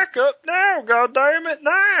need backup now. God damn it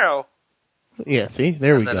now! Yeah, see,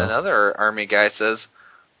 there we go. And then another army guy says,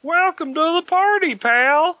 "Welcome to the party,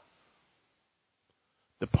 pal."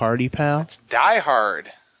 The party, pal? It's Die Hard.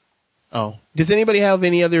 Oh. Does anybody have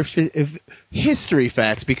any other history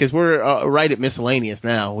facts? Because we're right at miscellaneous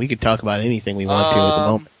now. We could talk about anything we want to at the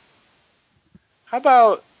moment. How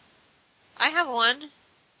about... I have one.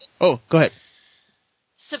 Oh, go ahead.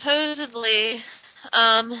 Supposedly,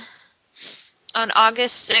 on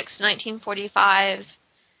August 6, 1945,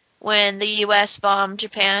 when the U.S. bombed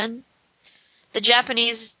Japan, the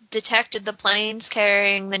Japanese detected the planes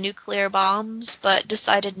carrying the nuclear bombs, but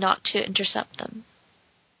decided not to intercept them.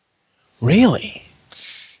 Really?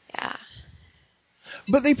 Yeah.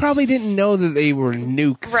 But they probably didn't know that they were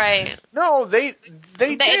nukes. Right. No, they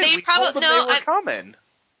did. We told them they were coming.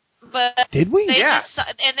 But did we? Yeah.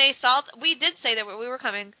 They saw. We did say that we were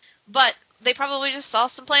coming, but they probably just saw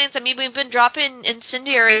some planes. I mean, we've been dropping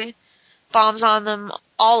incendiary bombs on them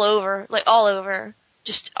all over,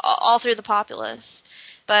 just all through the populace.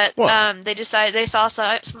 But they decided they saw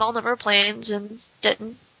a small number of planes and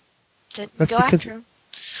didn't go after them.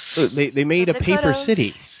 They made a paper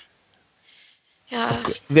city. Yeah.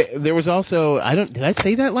 There was also did I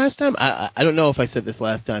say that last time? I don't know if I said this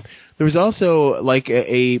last time. There was also like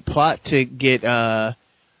a plot to get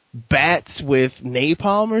bats with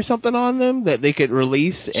napalm or something on them that they could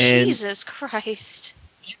release. And Jesus Christ!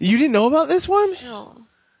 You didn't know about this one? No.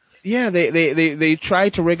 Yeah, they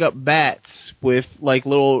tried to rig up bats with like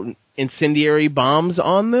little incendiary bombs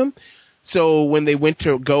on them. So when they went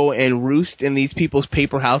to go and roost in these people's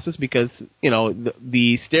paper houses, because,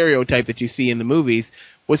 the stereotype that you see in the movies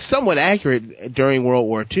was somewhat accurate during World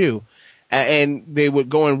War II. And they would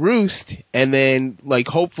go and roost, and then, like,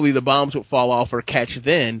 hopefully the bombs would fall off or catch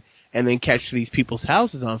then, and then catch these people's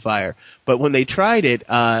houses on fire. But when they tried it,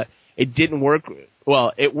 it didn't work.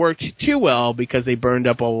 Well, it worked too well because they burned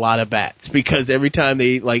up a lot of bats. Because every time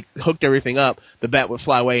they, like, hooked everything up, the bat would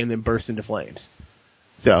fly away and then burst into flames.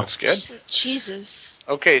 So that's good. Jesus.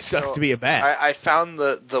 Okay, so sucks to be a bat. I found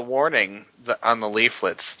the warning on the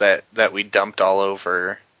leaflets that we dumped all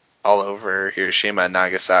over Hiroshima and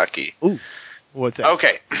Nagasaki. Ooh, what's that?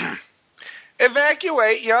 Okay.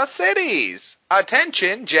 Evacuate your cities.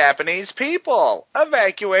 Attention, Japanese people.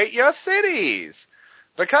 Evacuate your cities.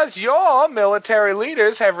 Because your military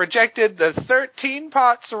leaders have rejected the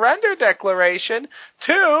 13-part surrender declaration,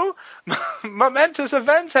 2 momentous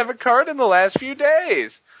events have occurred in the last few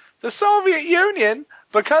days. The Soviet Union,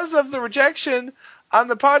 because of the rejection on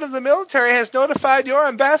the part of the military, has notified your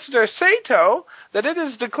ambassador Sato that it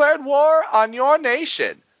has declared war on your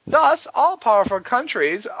nation. Thus, all powerful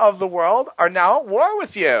countries of the world are now at war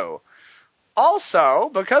with you.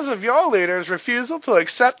 Also, because of your leader's refusal to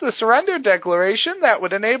accept the surrender declaration that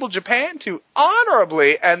would enable Japan to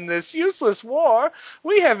honorably end this useless war,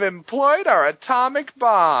 we have employed our atomic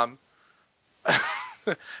bomb.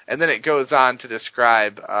 And then it goes on to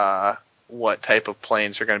describe what type of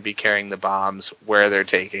planes are going to be carrying the bombs, where they're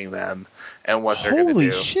taking them, and what they're going to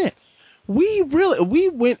do. Holy shit. We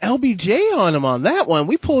went LBJ on them on that one.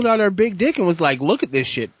 We pulled out our big dick and was like, look at this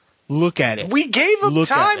shit. Look at it. We gave them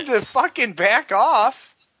time to fucking back off.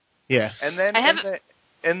 Yeah. And then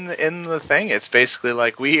in the thing, it's basically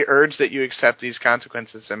like, we urge that you accept these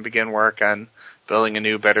consequences and begin work on building a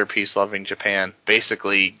new, better, peace-loving Japan.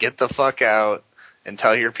 Basically, get the fuck out and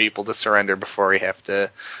tell your people to surrender before we have to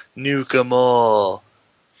nuke them all.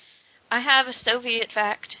 I have a Soviet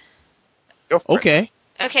fact. Go for it.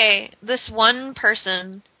 Okay, this one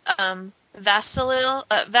person,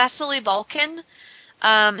 Vasily Balkan,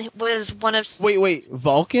 was one of... Wait,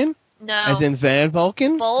 Vulcan? No. As in Van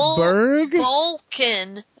Vulcan? Berg?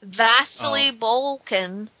 Vulcan. Vasily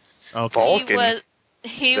Balkan. Okay. Vulcan.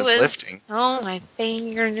 He was lifting. Oh, my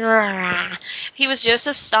finger. He was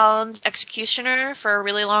Joseph Stalin's executioner for a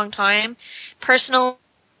really long time. Personal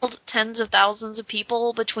tens of thousands of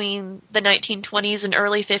people between the 1920s and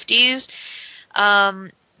early 50s.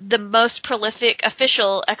 The most prolific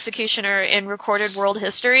official executioner in recorded world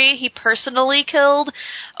history. He personally killed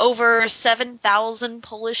over 7,000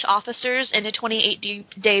 Polish officers in a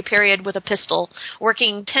 28-day period with a pistol,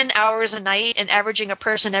 working 10 hours a night and averaging a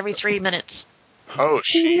person every 3 minutes. Oh,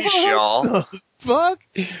 sheesh, y'all. Fuck?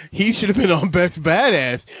 He should have been on Best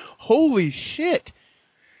Badass. Holy shit.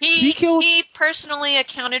 He personally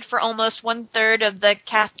accounted for almost 1/3 of the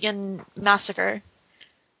Katyn massacre.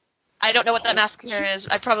 I don't know what that massacre is.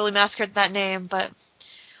 I probably massacred that name, but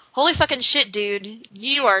holy fucking shit, dude.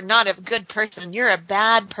 You are not a good person. You're a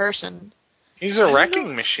bad person. He's a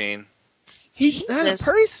wrecking machine. He's not a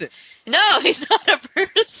person. No, he's not a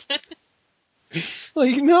person.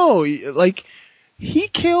 He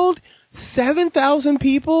killed 7,000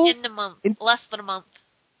 people in a month. Less than a month.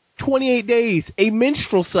 28 days. A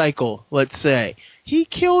menstrual cycle, let's say. He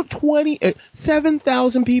killed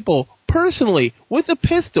 7,000 people personally with a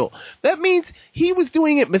pistol. That means he was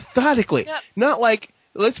doing it methodically. Yep. Not like,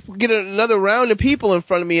 let's get another round of people in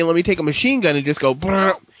front of me and let me take a machine gun and just go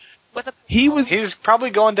brrr. He's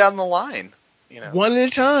probably going down the line. One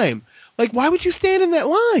at a time. Like, why would you stand in that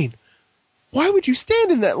line? Why would you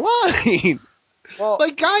stand in that line? Well,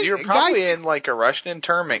 like guys, you were probably in like a Russian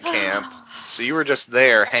internment camp, so you were just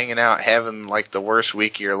there hanging out, having like the worst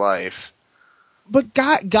week of your life. But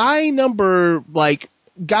guy number, like,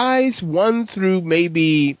 guys 1 through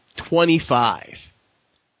maybe 25,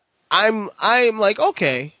 I'm like,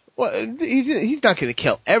 okay, well, he's not going to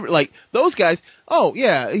kill like those guys. Oh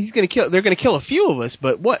yeah, they're going to kill a few of us,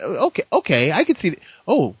 but what? Okay, I could see.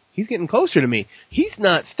 Oh, he's getting closer to me. He's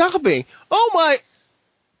not stopping. Oh my!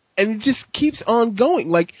 And it just keeps on going.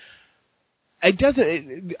 Like, it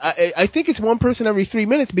doesn't. I think it's one person every 3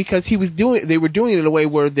 minutes because they were doing it in a way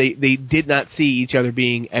where they did not see each other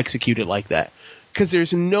being executed like that. Because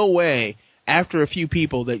there's no way after a few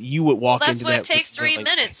people that you would walk into that. That's what takes 3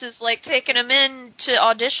 minutes is like taking them in to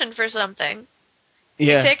audition for something.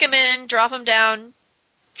 Yeah. You take them in, drop them down,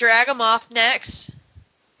 drag them off next.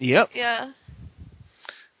 Yep. Yeah.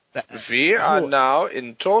 We are now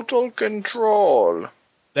in total control.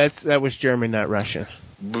 That was German, not Russian.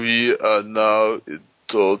 We are now in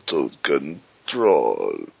total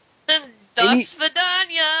control. До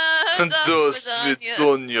свидания, До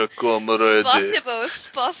свидания, камради.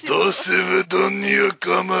 Спасибо. До свидания,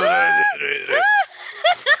 камради.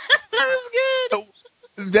 That was good.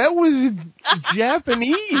 That was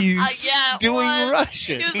Japanese Yeah, doing was.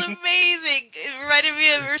 Russian. It was amazing. It reminded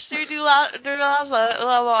me of Ursu Dulaza.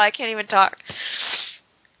 I can't even talk.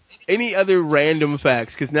 Any other random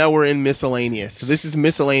facts? Because now we're in miscellaneous. So this is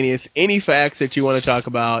miscellaneous. Any facts that you want to talk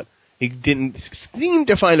about? It didn't seem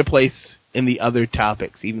to find a place in the other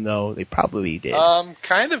topics, even though they probably did.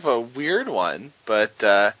 Kind of a weird one, but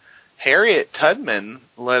Harriet Tubman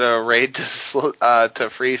led a raid to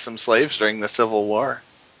free some slaves during the Civil War.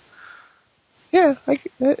 Yeah,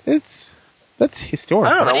 that's historic.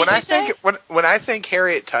 I don't know. What When I think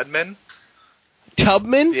Harriet Tubman,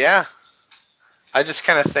 Yeah. I just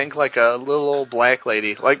kind of think like a little old black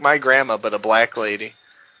lady, like my grandma, but a black lady.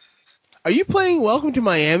 Are you playing Welcome to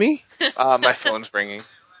Miami? My phone's ringing.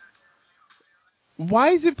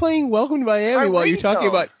 Why is it playing Welcome to Miami while you're talking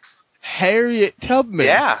about Harriet Tubman?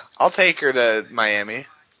 Yeah, I'll take her to Miami.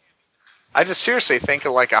 I just seriously think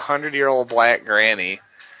of like 100-year-old black granny,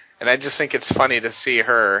 and I just think it's funny to see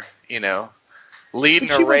her,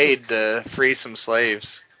 leading a raid to free some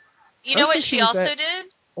slaves. You know what she also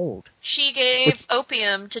did? Old. She gave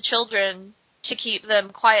opium to children to keep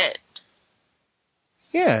them quiet.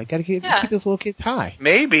 Yeah, gotta keep those little kids high.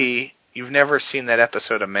 Maybe you've never seen that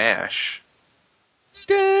episode of MASH.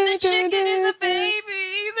 The chicken is a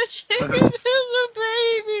baby. The chicken is a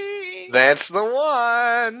baby. That's the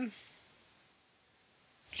one.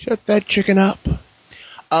 Shut that chicken up.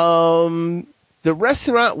 The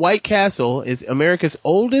restaurant White Castle is America's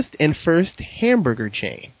oldest and first hamburger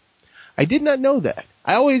chain. I did not know that.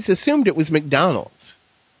 I always assumed it was McDonald's.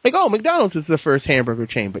 Like, McDonald's is the first hamburger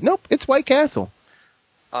chain, but nope, it's White Castle.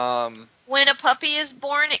 When a puppy is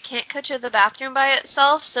born, it can't go to the bathroom by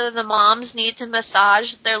itself, so the moms need to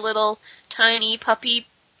massage their little tiny puppy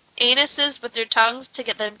anuses with their tongues to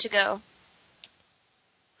get them to go.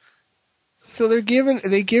 So they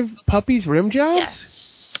give puppies rim jobs?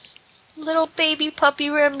 Yes. Little baby puppy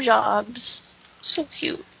rim jobs. So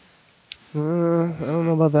cute. I don't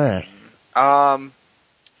know about that.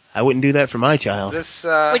 I wouldn't do that for my child.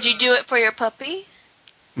 Would you do it for your puppy?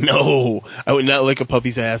 No, I would not lick a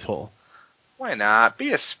puppy's asshole. Why not?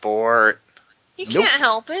 Be a sport. You can't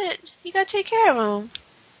help it. You gotta take care of him.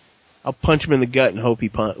 I'll punch him in the gut and hope he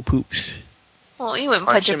poops. Well, you wouldn't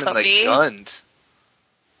punch a puppy. Punch him in the guns.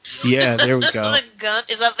 Yeah, there we go. The gun?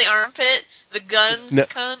 Is that the armpit? The gun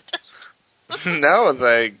cunt? No,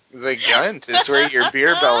 the gunt is where your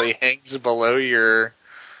beer belly hangs below your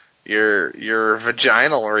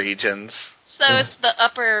vaginal regions. So it's the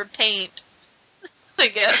upper taint, I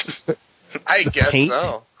guess. I guess taint?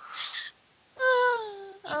 so.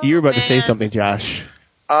 You were about to say something, Josh.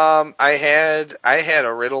 I had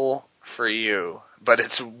a riddle for you, but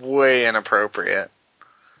it's way inappropriate.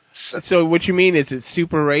 So what you mean is it's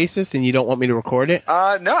super racist and you don't want me to record it?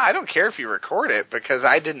 No, I don't care if you record it because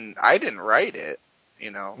I didn't write it,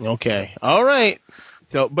 Okay. All right.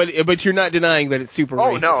 So but you're not denying that it's super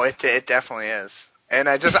racist. Oh no, it definitely is. And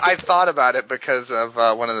I thought about it because of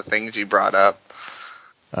one of the things you brought up.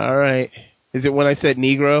 All right. Is it when I said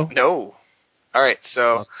Negro? No. All right.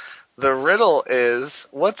 So the riddle is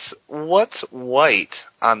what's white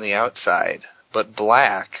on the outside but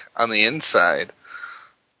black on the inside?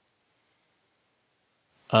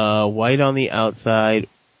 White on the outside,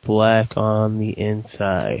 black on the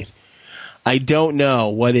inside. I don't know.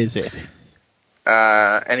 What is it?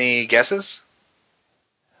 Any guesses?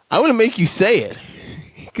 I want to make you say it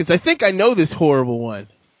because I think I know this horrible one.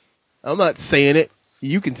 I'm not saying it.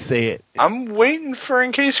 You can say it. I'm waiting for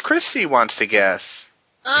in case Christy wants to guess.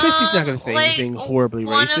 Christy's not going to say anything horribly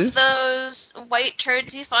one racist. One of those white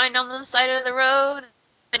turds you find on the side of the road.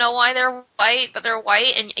 You know why they're white, but they're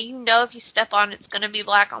white, and you know if you step on it, it's going to be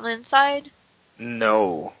black on the inside?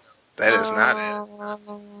 No, that is not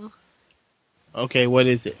it. Okay, what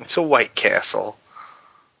is it? It's a White Castle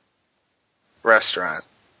restaurant.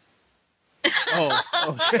 I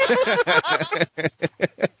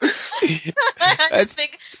had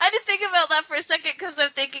to think about that for a second because I'm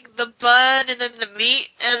thinking the bun and then the meat,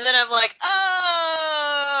 and then I'm like,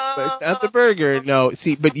 oh. But it's not the burger. No,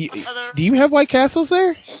 see, but do you have White Castles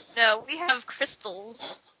there? No, we have Crystals.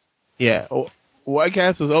 Yeah, White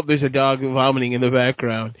Castles. Oh, there's a dog vomiting in the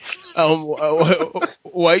background.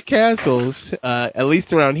 White Castles, at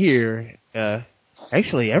least around here,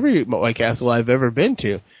 actually every White Castle I've ever been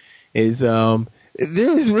to, is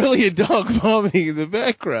there is really a dog vomiting in the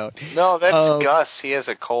background. No, that's Gus. He has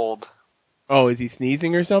a cold. Oh, is he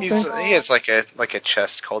sneezing or something? He has like a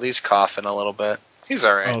chest cold. He's coughing a little bit. He's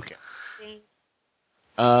all right. Okay.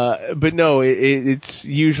 But no, it's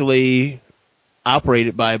usually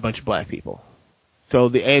operated by a bunch of black people. So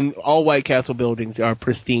and all White Castle buildings are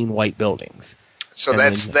pristine white buildings. So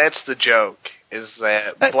that's the joke, is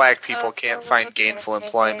that black people can't find gainful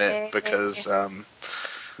employment because of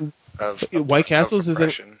White Castles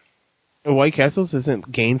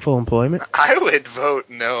isn't gainful employment? I would vote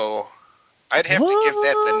no. I'd have to give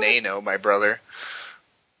that the nay-no, my brother.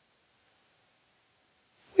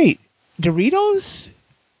 Wait, Doritos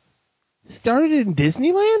started in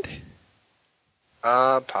Disneyland?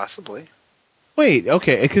 Possibly. Wait,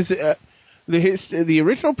 okay, because the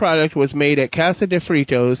original product was made at Casa de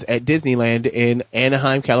Fritos at Disneyland in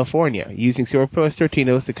Anaheim, California, using surplus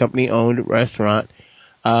Tortinos, the company-owned restaurant.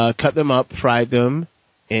 Cut them up, fried them,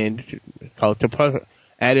 and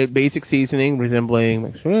added basic seasoning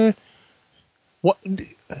resembling. What?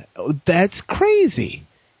 That's crazy.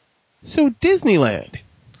 So Disneyland.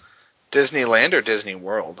 Disneyland or Disney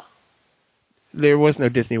World? There was no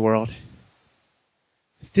Disney World.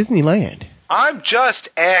 It's Disneyland. I'm just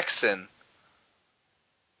axing.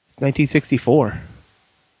 1964.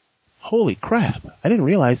 Holy crap. I didn't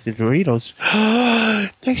realize the Doritos.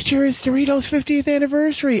 Next year is Doritos' 50th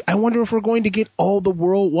anniversary. I wonder if we're going to get all the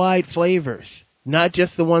worldwide flavors. Not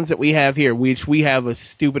just the ones that we have here, which we have a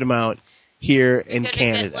stupid amount here in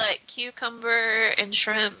Canada. Get, like, cucumber and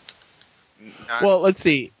shrimp. Well, let's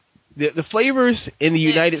see. The flavors in the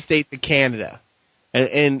United States and Canada.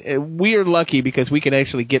 And we are lucky because we can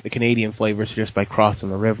actually get the Canadian flavors just by crossing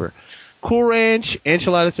the river. Cool Ranch,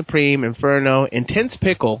 Enchilada Supreme, Inferno, Intense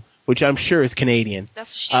Pickle, which I'm sure is Canadian. That's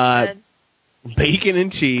what she said. Bacon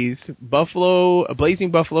and cheese,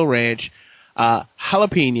 Blazing Buffalo Ranch,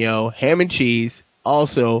 jalapeno, ham and cheese,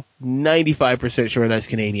 also 95% sure that's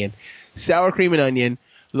Canadian. Sour cream and onion,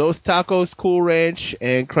 Los Tacos Cool Ranch,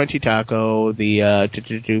 and Crunchy Taco, the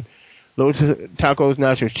Los Tacos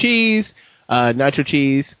Nacho Cheese,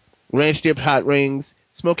 Ranch Dipped Hot Rings,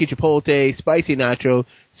 Smoky Chipotle, Spicy Nacho,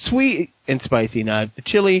 Sweet and Spicy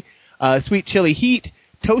Chili, Sweet Chili Heat,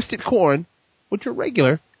 Toasted Corn, which are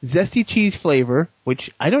regular, Zesty Cheese Flavor,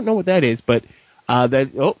 which I don't know what that is, but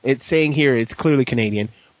it's saying here it's clearly Canadian,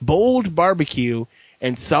 Bold Barbecue,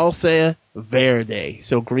 and Salsa Verde,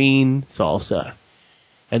 so green salsa.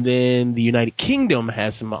 And then the United Kingdom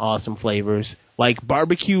has some awesome flavors, like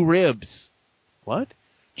barbecue ribs. What?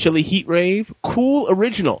 Chili Heat Rave, Cool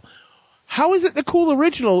Original. How is it the Cool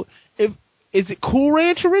Original? Is it Cool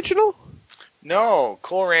Ranch Original? No,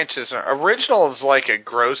 Cool Ranch is original is like a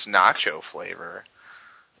gross nacho flavor.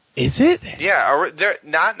 Is it? Yeah, they're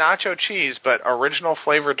not nacho cheese, but original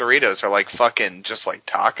flavored Doritos are like fucking just like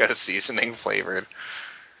taco seasoning flavored.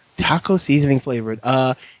 Taco seasoning flavored.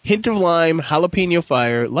 Hint of lime, jalapeno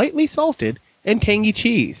fire, lightly salted, and tangy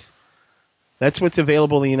cheese. That's what's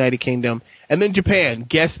available in the United Kingdom. And then Japan.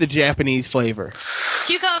 Guess the Japanese flavor.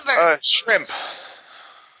 Cucumber. Shrimp.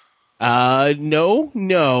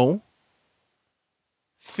 No.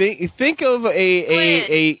 Think of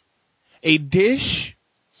a dish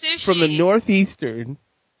Sushi. from the northeastern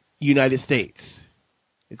United States.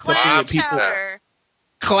 It's Clam something that people. chowder.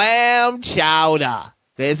 Clam chowder.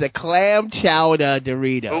 There's a clam chowder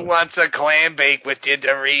Dorito. Who wants a clam bake with your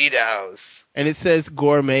Doritos? And it says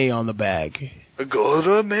gourmet on the bag.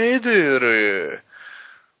 Gourmet.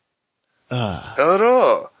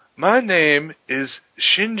 Hello, my name is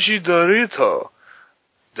Shinji Dorito.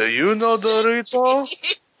 Do you know Dorito?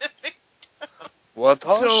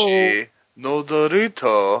 Watashi no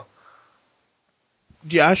Dorito.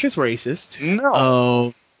 Josh is racist.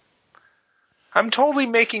 No. I'm totally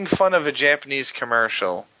making fun of a Japanese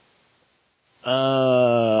commercial.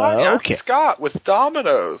 Hi, I'm Okay. Scott with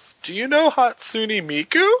Domino's. Do you know Hatsune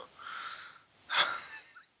Miku?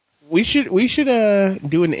 We should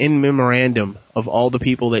do an in memorandum of all the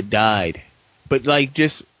people that died, but like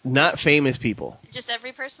just not famous people. Just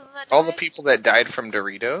every person that died? All the people that died from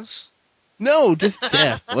Doritos? No, just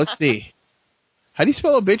death. Let's see. How do you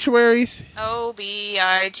spell obituaries?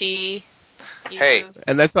 OBIT. Hey.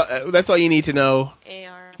 And that's all you need to know.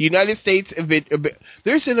 AR. United States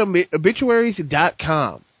there's an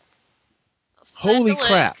obituaries.com. Holy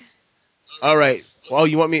crap! All right. Well,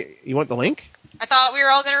 you want the link? I thought we were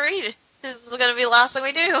all going to read it. This is going to be the last thing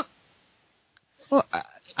we do. Well,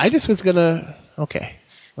 I just was gonna. Okay,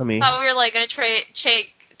 let me. I thought we were like going to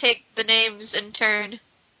take the names in turn.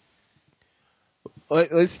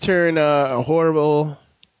 Let's turn horrible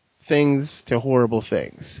things to horrible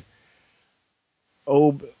things.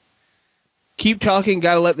 Keep talking.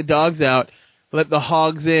 Gotta let the dogs out. Let the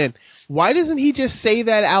hogs in. Why doesn't he just say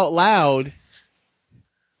that out loud?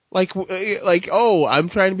 Like, oh, I'm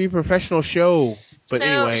trying to be a professional show. But so,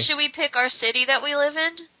 anyway. should we pick our city that we live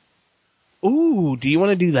in? Ooh, do you want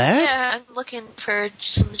to do that? Yeah, I'm looking for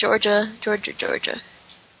some Georgia. I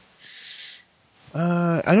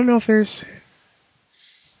don't know if there's...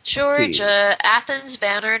 Georgia, Athens,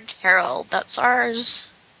 Banner, Herald. That's ours.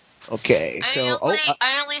 Okay, so...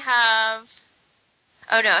 I only have...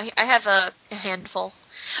 Oh, no, I have a handful.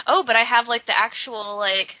 Oh, but I have, like, the actual,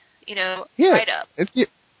 like, write-up.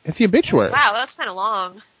 It's the obituary. Wow, that's kind of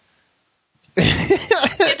long.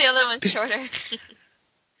 Let's get the other one shorter.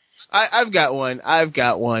 I've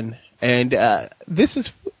got one, and this is.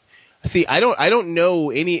 See, I don't know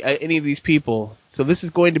any of these people, so this is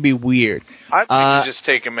going to be weird. I'd like to just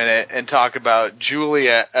take a minute and talk about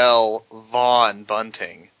Julia L. Vaughn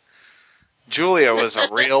Bunting. Julia was a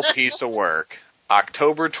real piece of work.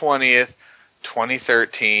 October 20th,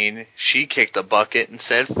 2013, she kicked the bucket and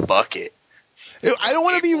said, "Fuck it." I don't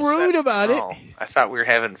want to be rude about it. I thought we were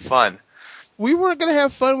having fun. We weren't going to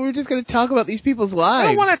have fun. We were just going to talk about these people's lives. I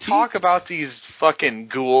don't want to talk about these fucking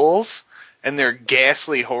ghouls and their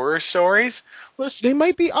ghastly horror stories. Listen, they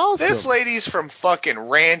might be awesome. This lady's from fucking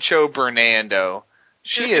Rancho Bernardo.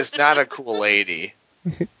 She is not a cool lady.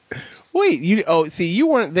 Wait, you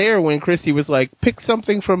weren't there when Christy was like, pick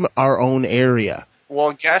something from our own area.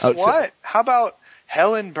 Well, guess what? How about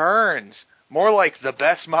Helen Burns? More like the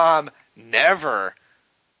best mom never.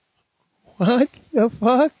 What the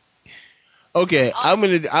fuck? Okay,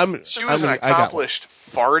 She was an accomplished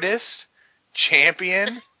fartist,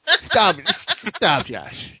 champion. Stop,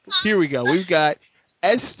 Josh. Here we go. We've got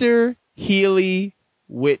Esther Healy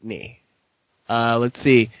Whitney. Let's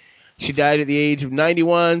see. She died at the age of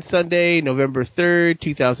 91, Sunday, November 3rd,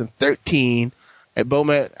 2013, at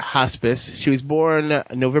Beaumont Hospice. She was born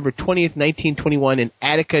November 20th, 1921, in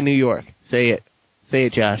Attica, New York. Say it,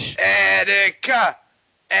 Josh. Attica.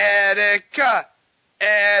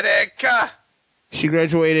 She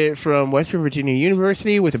graduated from Western Virginia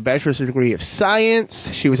University with a bachelor's degree of science.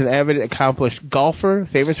 She was an avid, accomplished golfer,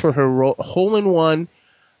 famous for her hole-in-one.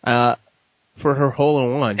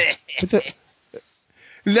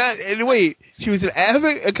 Wait, she was an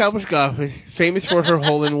avid, accomplished golfer, famous for her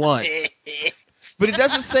hole-in-one. But it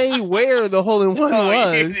doesn't say where the hole-in-one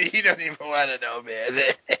was. You don't even want to know, man.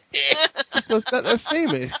 So it's not that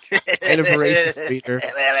famous. And a voracious reader.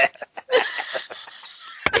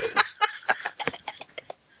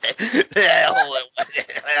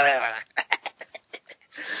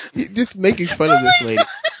 You're just making fun of this lady.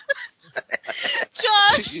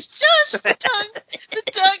 Josh, the tongue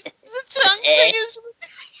thing is...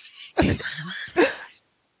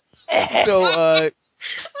 So,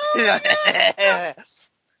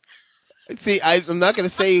 see, I'm not going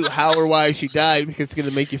to say how or why she died because it's going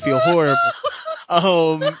to make you feel horrible.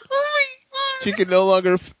 Oh my God. She could no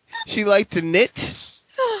longer... She liked to knit.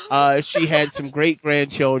 She had some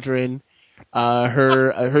great-grandchildren.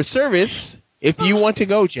 Her service, if you want to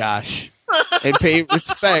go, Josh, and pay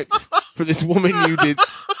respect for this woman you did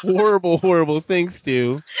horrible, horrible things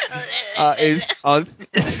to, is on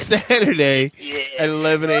Saturday at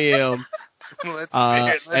 11 a.m.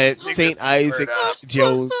 At St. Isaac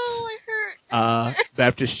Jones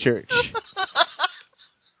Baptist Church.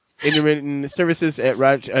 Intermittent services at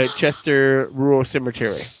Chester Rural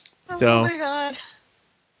Cemetery. So, oh my God.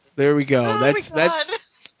 There we go.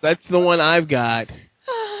 That's the one I've got.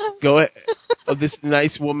 Go ahead. Of this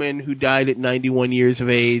nice woman who died at 91 years of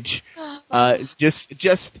age,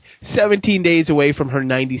 just 17 days away from her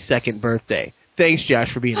 92nd birthday. Thanks,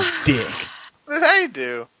 Josh, for being a dick. What did I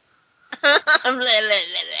do?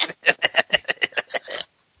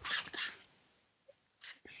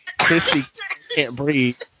 Christy can't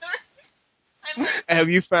breathe. Have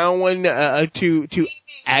you found one to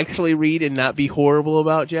actually read and not be horrible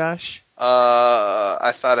about, Josh?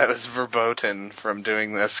 I thought I was verboten from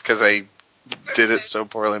doing this because I did it so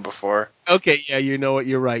poorly before. Okay, yeah, you know what?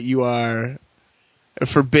 You're right. You are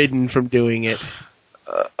forbidden from doing it.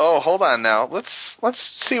 Hold on now. Let's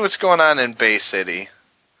see what's going on in Bay City.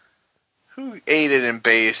 Who ate it in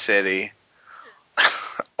Bay City?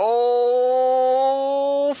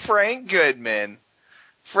 Oh, Frank Goodman.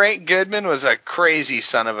 Frank Goodman was a crazy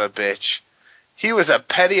son of a bitch. He was a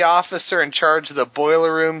petty officer in charge of the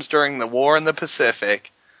boiler rooms during the war in the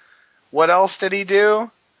Pacific. What else did he do?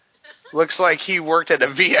 Looks like he worked at a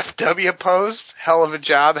VFW post. Hell of a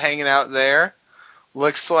job hanging out there.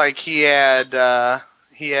 Looks like he had a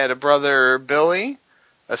brother, Billy,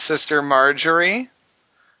 a sister, Marjorie.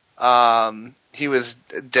 He was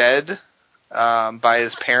dead by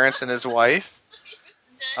his parents and his wife.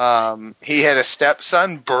 He had a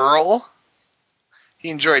stepson, Burl. He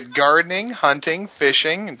enjoyed gardening, hunting,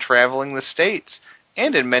 fishing, and traveling the States,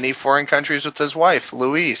 and in many foreign countries with his wife,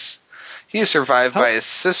 Louise. He is survived by his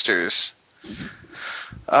sisters.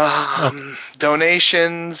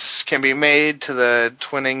 Donations can be made to the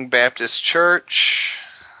Twinning Baptist Church.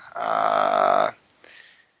 So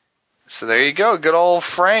there you go. Good old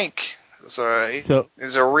Frank. He's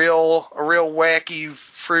a real wacky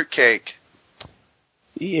fruitcake.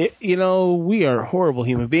 You know, we are horrible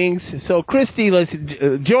human beings. So, Christy, let's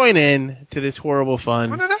join in to this horrible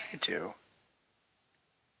fun. What did I do?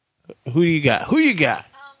 Who you got? Hold on, I'm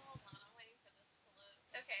waiting for this to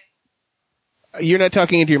load. Okay. You're not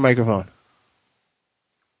talking into your microphone.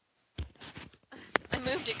 I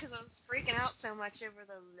moved it because I was freaking out so much over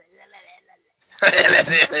the...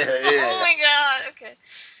 Oh, my God. Okay.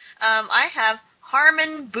 I have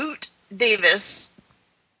Harmon Boot Davis.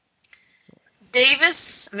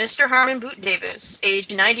 Mr. Harmon Boot Davis, age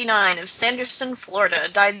 99, of Sanderson, Florida,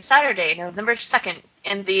 died Saturday, November 2nd,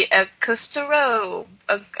 in the Acosta Row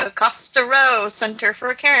Center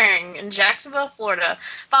for Caring in Jacksonville, Florida,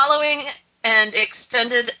 following an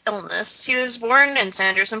extended illness. He was born in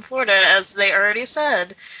Sanderson, Florida, as they already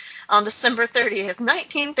said, on December 30th,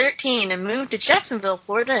 1913, and moved to Jacksonville,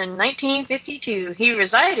 Florida in 1952. He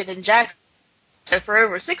resided in Jacksonville for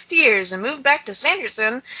over 60 years and moved back to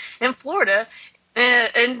Sanderson in Florida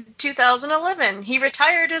in 2011. He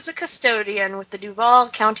retired as a custodian with the Duval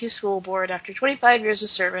County School Board after 25 years of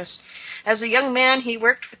service. As a young man, he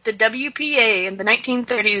worked with the WPA in the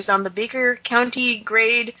 1930s on the Baker County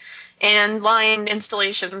grade and line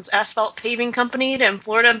installations, asphalt paving company, and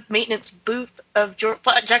Florida maintenance booth of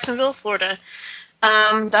Jacksonville, Florida.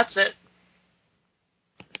 That's it.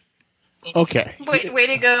 Okay. Way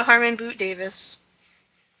to go, Harmon Boot Davis.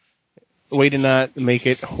 Way to not make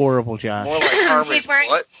it horrible, Josh. More like Harmon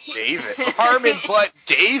Butt Davis. Harmon Butt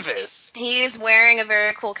Davis. He's wearing a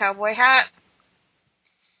very cool cowboy hat.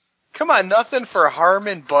 Come on, nothing for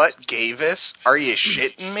Harmon Butt Davis? Are you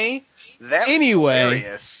shitting me? That's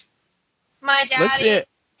hilarious. My daddy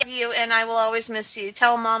love you, and I will always miss you.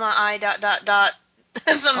 Tell Mama I ...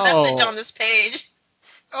 There's a message on this page.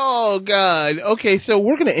 Oh, God. Okay, so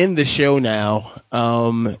we're going to end the show now.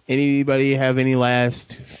 Anybody have any last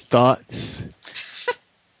thoughts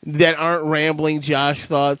that aren't rambling Josh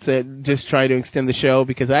thoughts that just try to extend the show?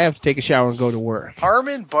 Because I have to take a shower and go to work.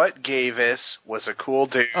 Harmon Butt Davis was a cool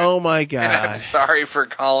dude. Oh, my God. And I'm sorry for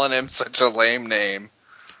calling him such a lame name.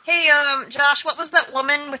 Hey, Josh, what was that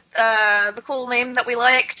woman with the cool name that we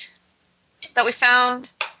liked, that we found?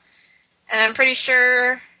 And I'm pretty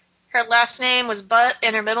sure her last name was Butt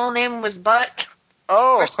and her middle name was Butt.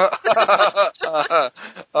 Oh,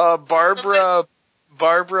 Barbara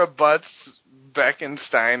Butts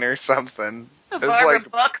Beckenstein or something. Barbara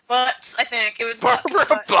Buck Butts, I think. It was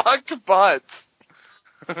Barbara Buck Butts.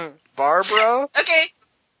 Barbara? Okay.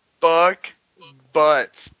 Buck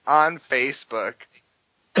Butts on Facebook.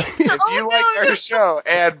 If you like our show,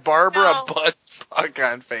 add Barbara Butts Buck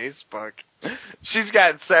on Facebook. She's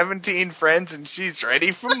got 17 friends and she's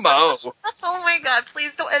ready for Mo. Oh my God!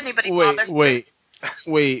 Please don't anybody bother. Wait,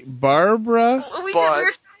 Barbara. Okay,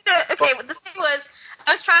 the thing was,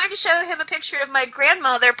 I was trying to show him a picture of my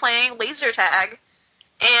grandmother playing laser tag,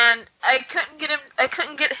 and I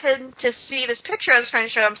couldn't get him to see this picture I was trying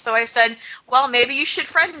to show him. So I said, "Well, maybe you should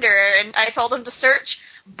friend her." And I told him to search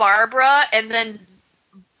Barbara, and then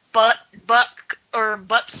Butts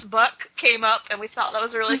Buck came up, and we thought that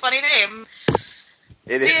was a really funny name.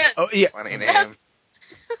 It is a funny name.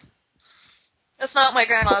 That's not my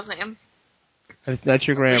grandma's name. That's not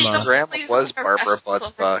your grandma. Grandma was Barbara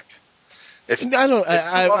Butts Buck. I'm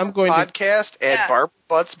going podcast, add Barbara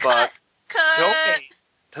Butts Buck. Donate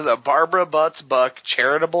to the Barbara Butts Buck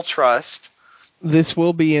Charitable Trust. This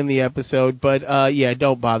will be in the episode, but yeah,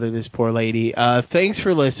 don't bother this poor lady. Thanks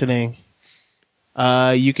for listening.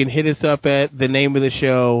 You can hit us up at the name of the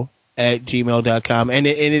show at gmail.com. And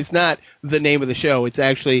it's not the name of the show. It's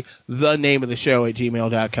actually the name of the show at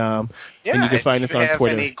gmail.com. Yeah, and you can find us on Twitter. If you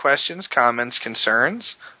have any questions, comments,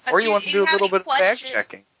 concerns, or you want to do a little bit of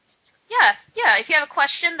fact-checking. Yeah. If you have a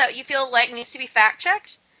question that you feel like needs to be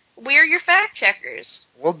fact-checked, we're your fact-checkers.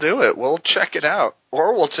 We'll do it. We'll check it out.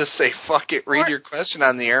 Or we'll just say, fuck it, read your question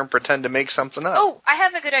on the air and pretend to make something up. Oh, I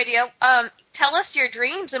have a good idea. Tell us your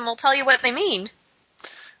dreams and we'll tell you what they mean.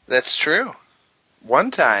 That's true.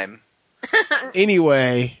 One time.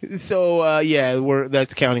 Anyway, so yeah,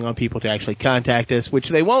 that's counting on people to actually contact us, which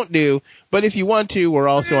they won't do. But if you want to, we're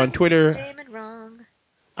also on Twitter. Damon wrong.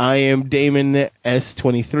 I am Damon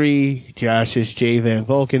S23. Josh is J Van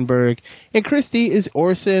Valkenburg, and Christy is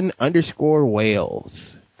Orson_Wales.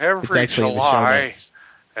 Every July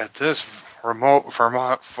at this remote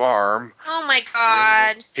Vermont farm. Oh my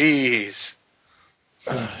God. Peas.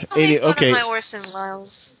 Okay. My Orson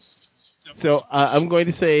Welles. So I'm going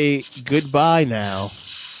to say goodbye now.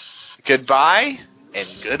 Goodbye and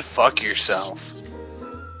good fuck yourself.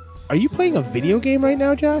 Are you playing a video game right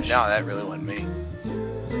now, Josh? No, that really wasn't me.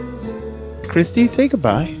 Christy, say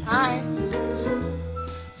goodbye. Bye.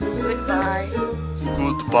 Goodbye.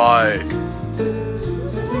 Goodbye.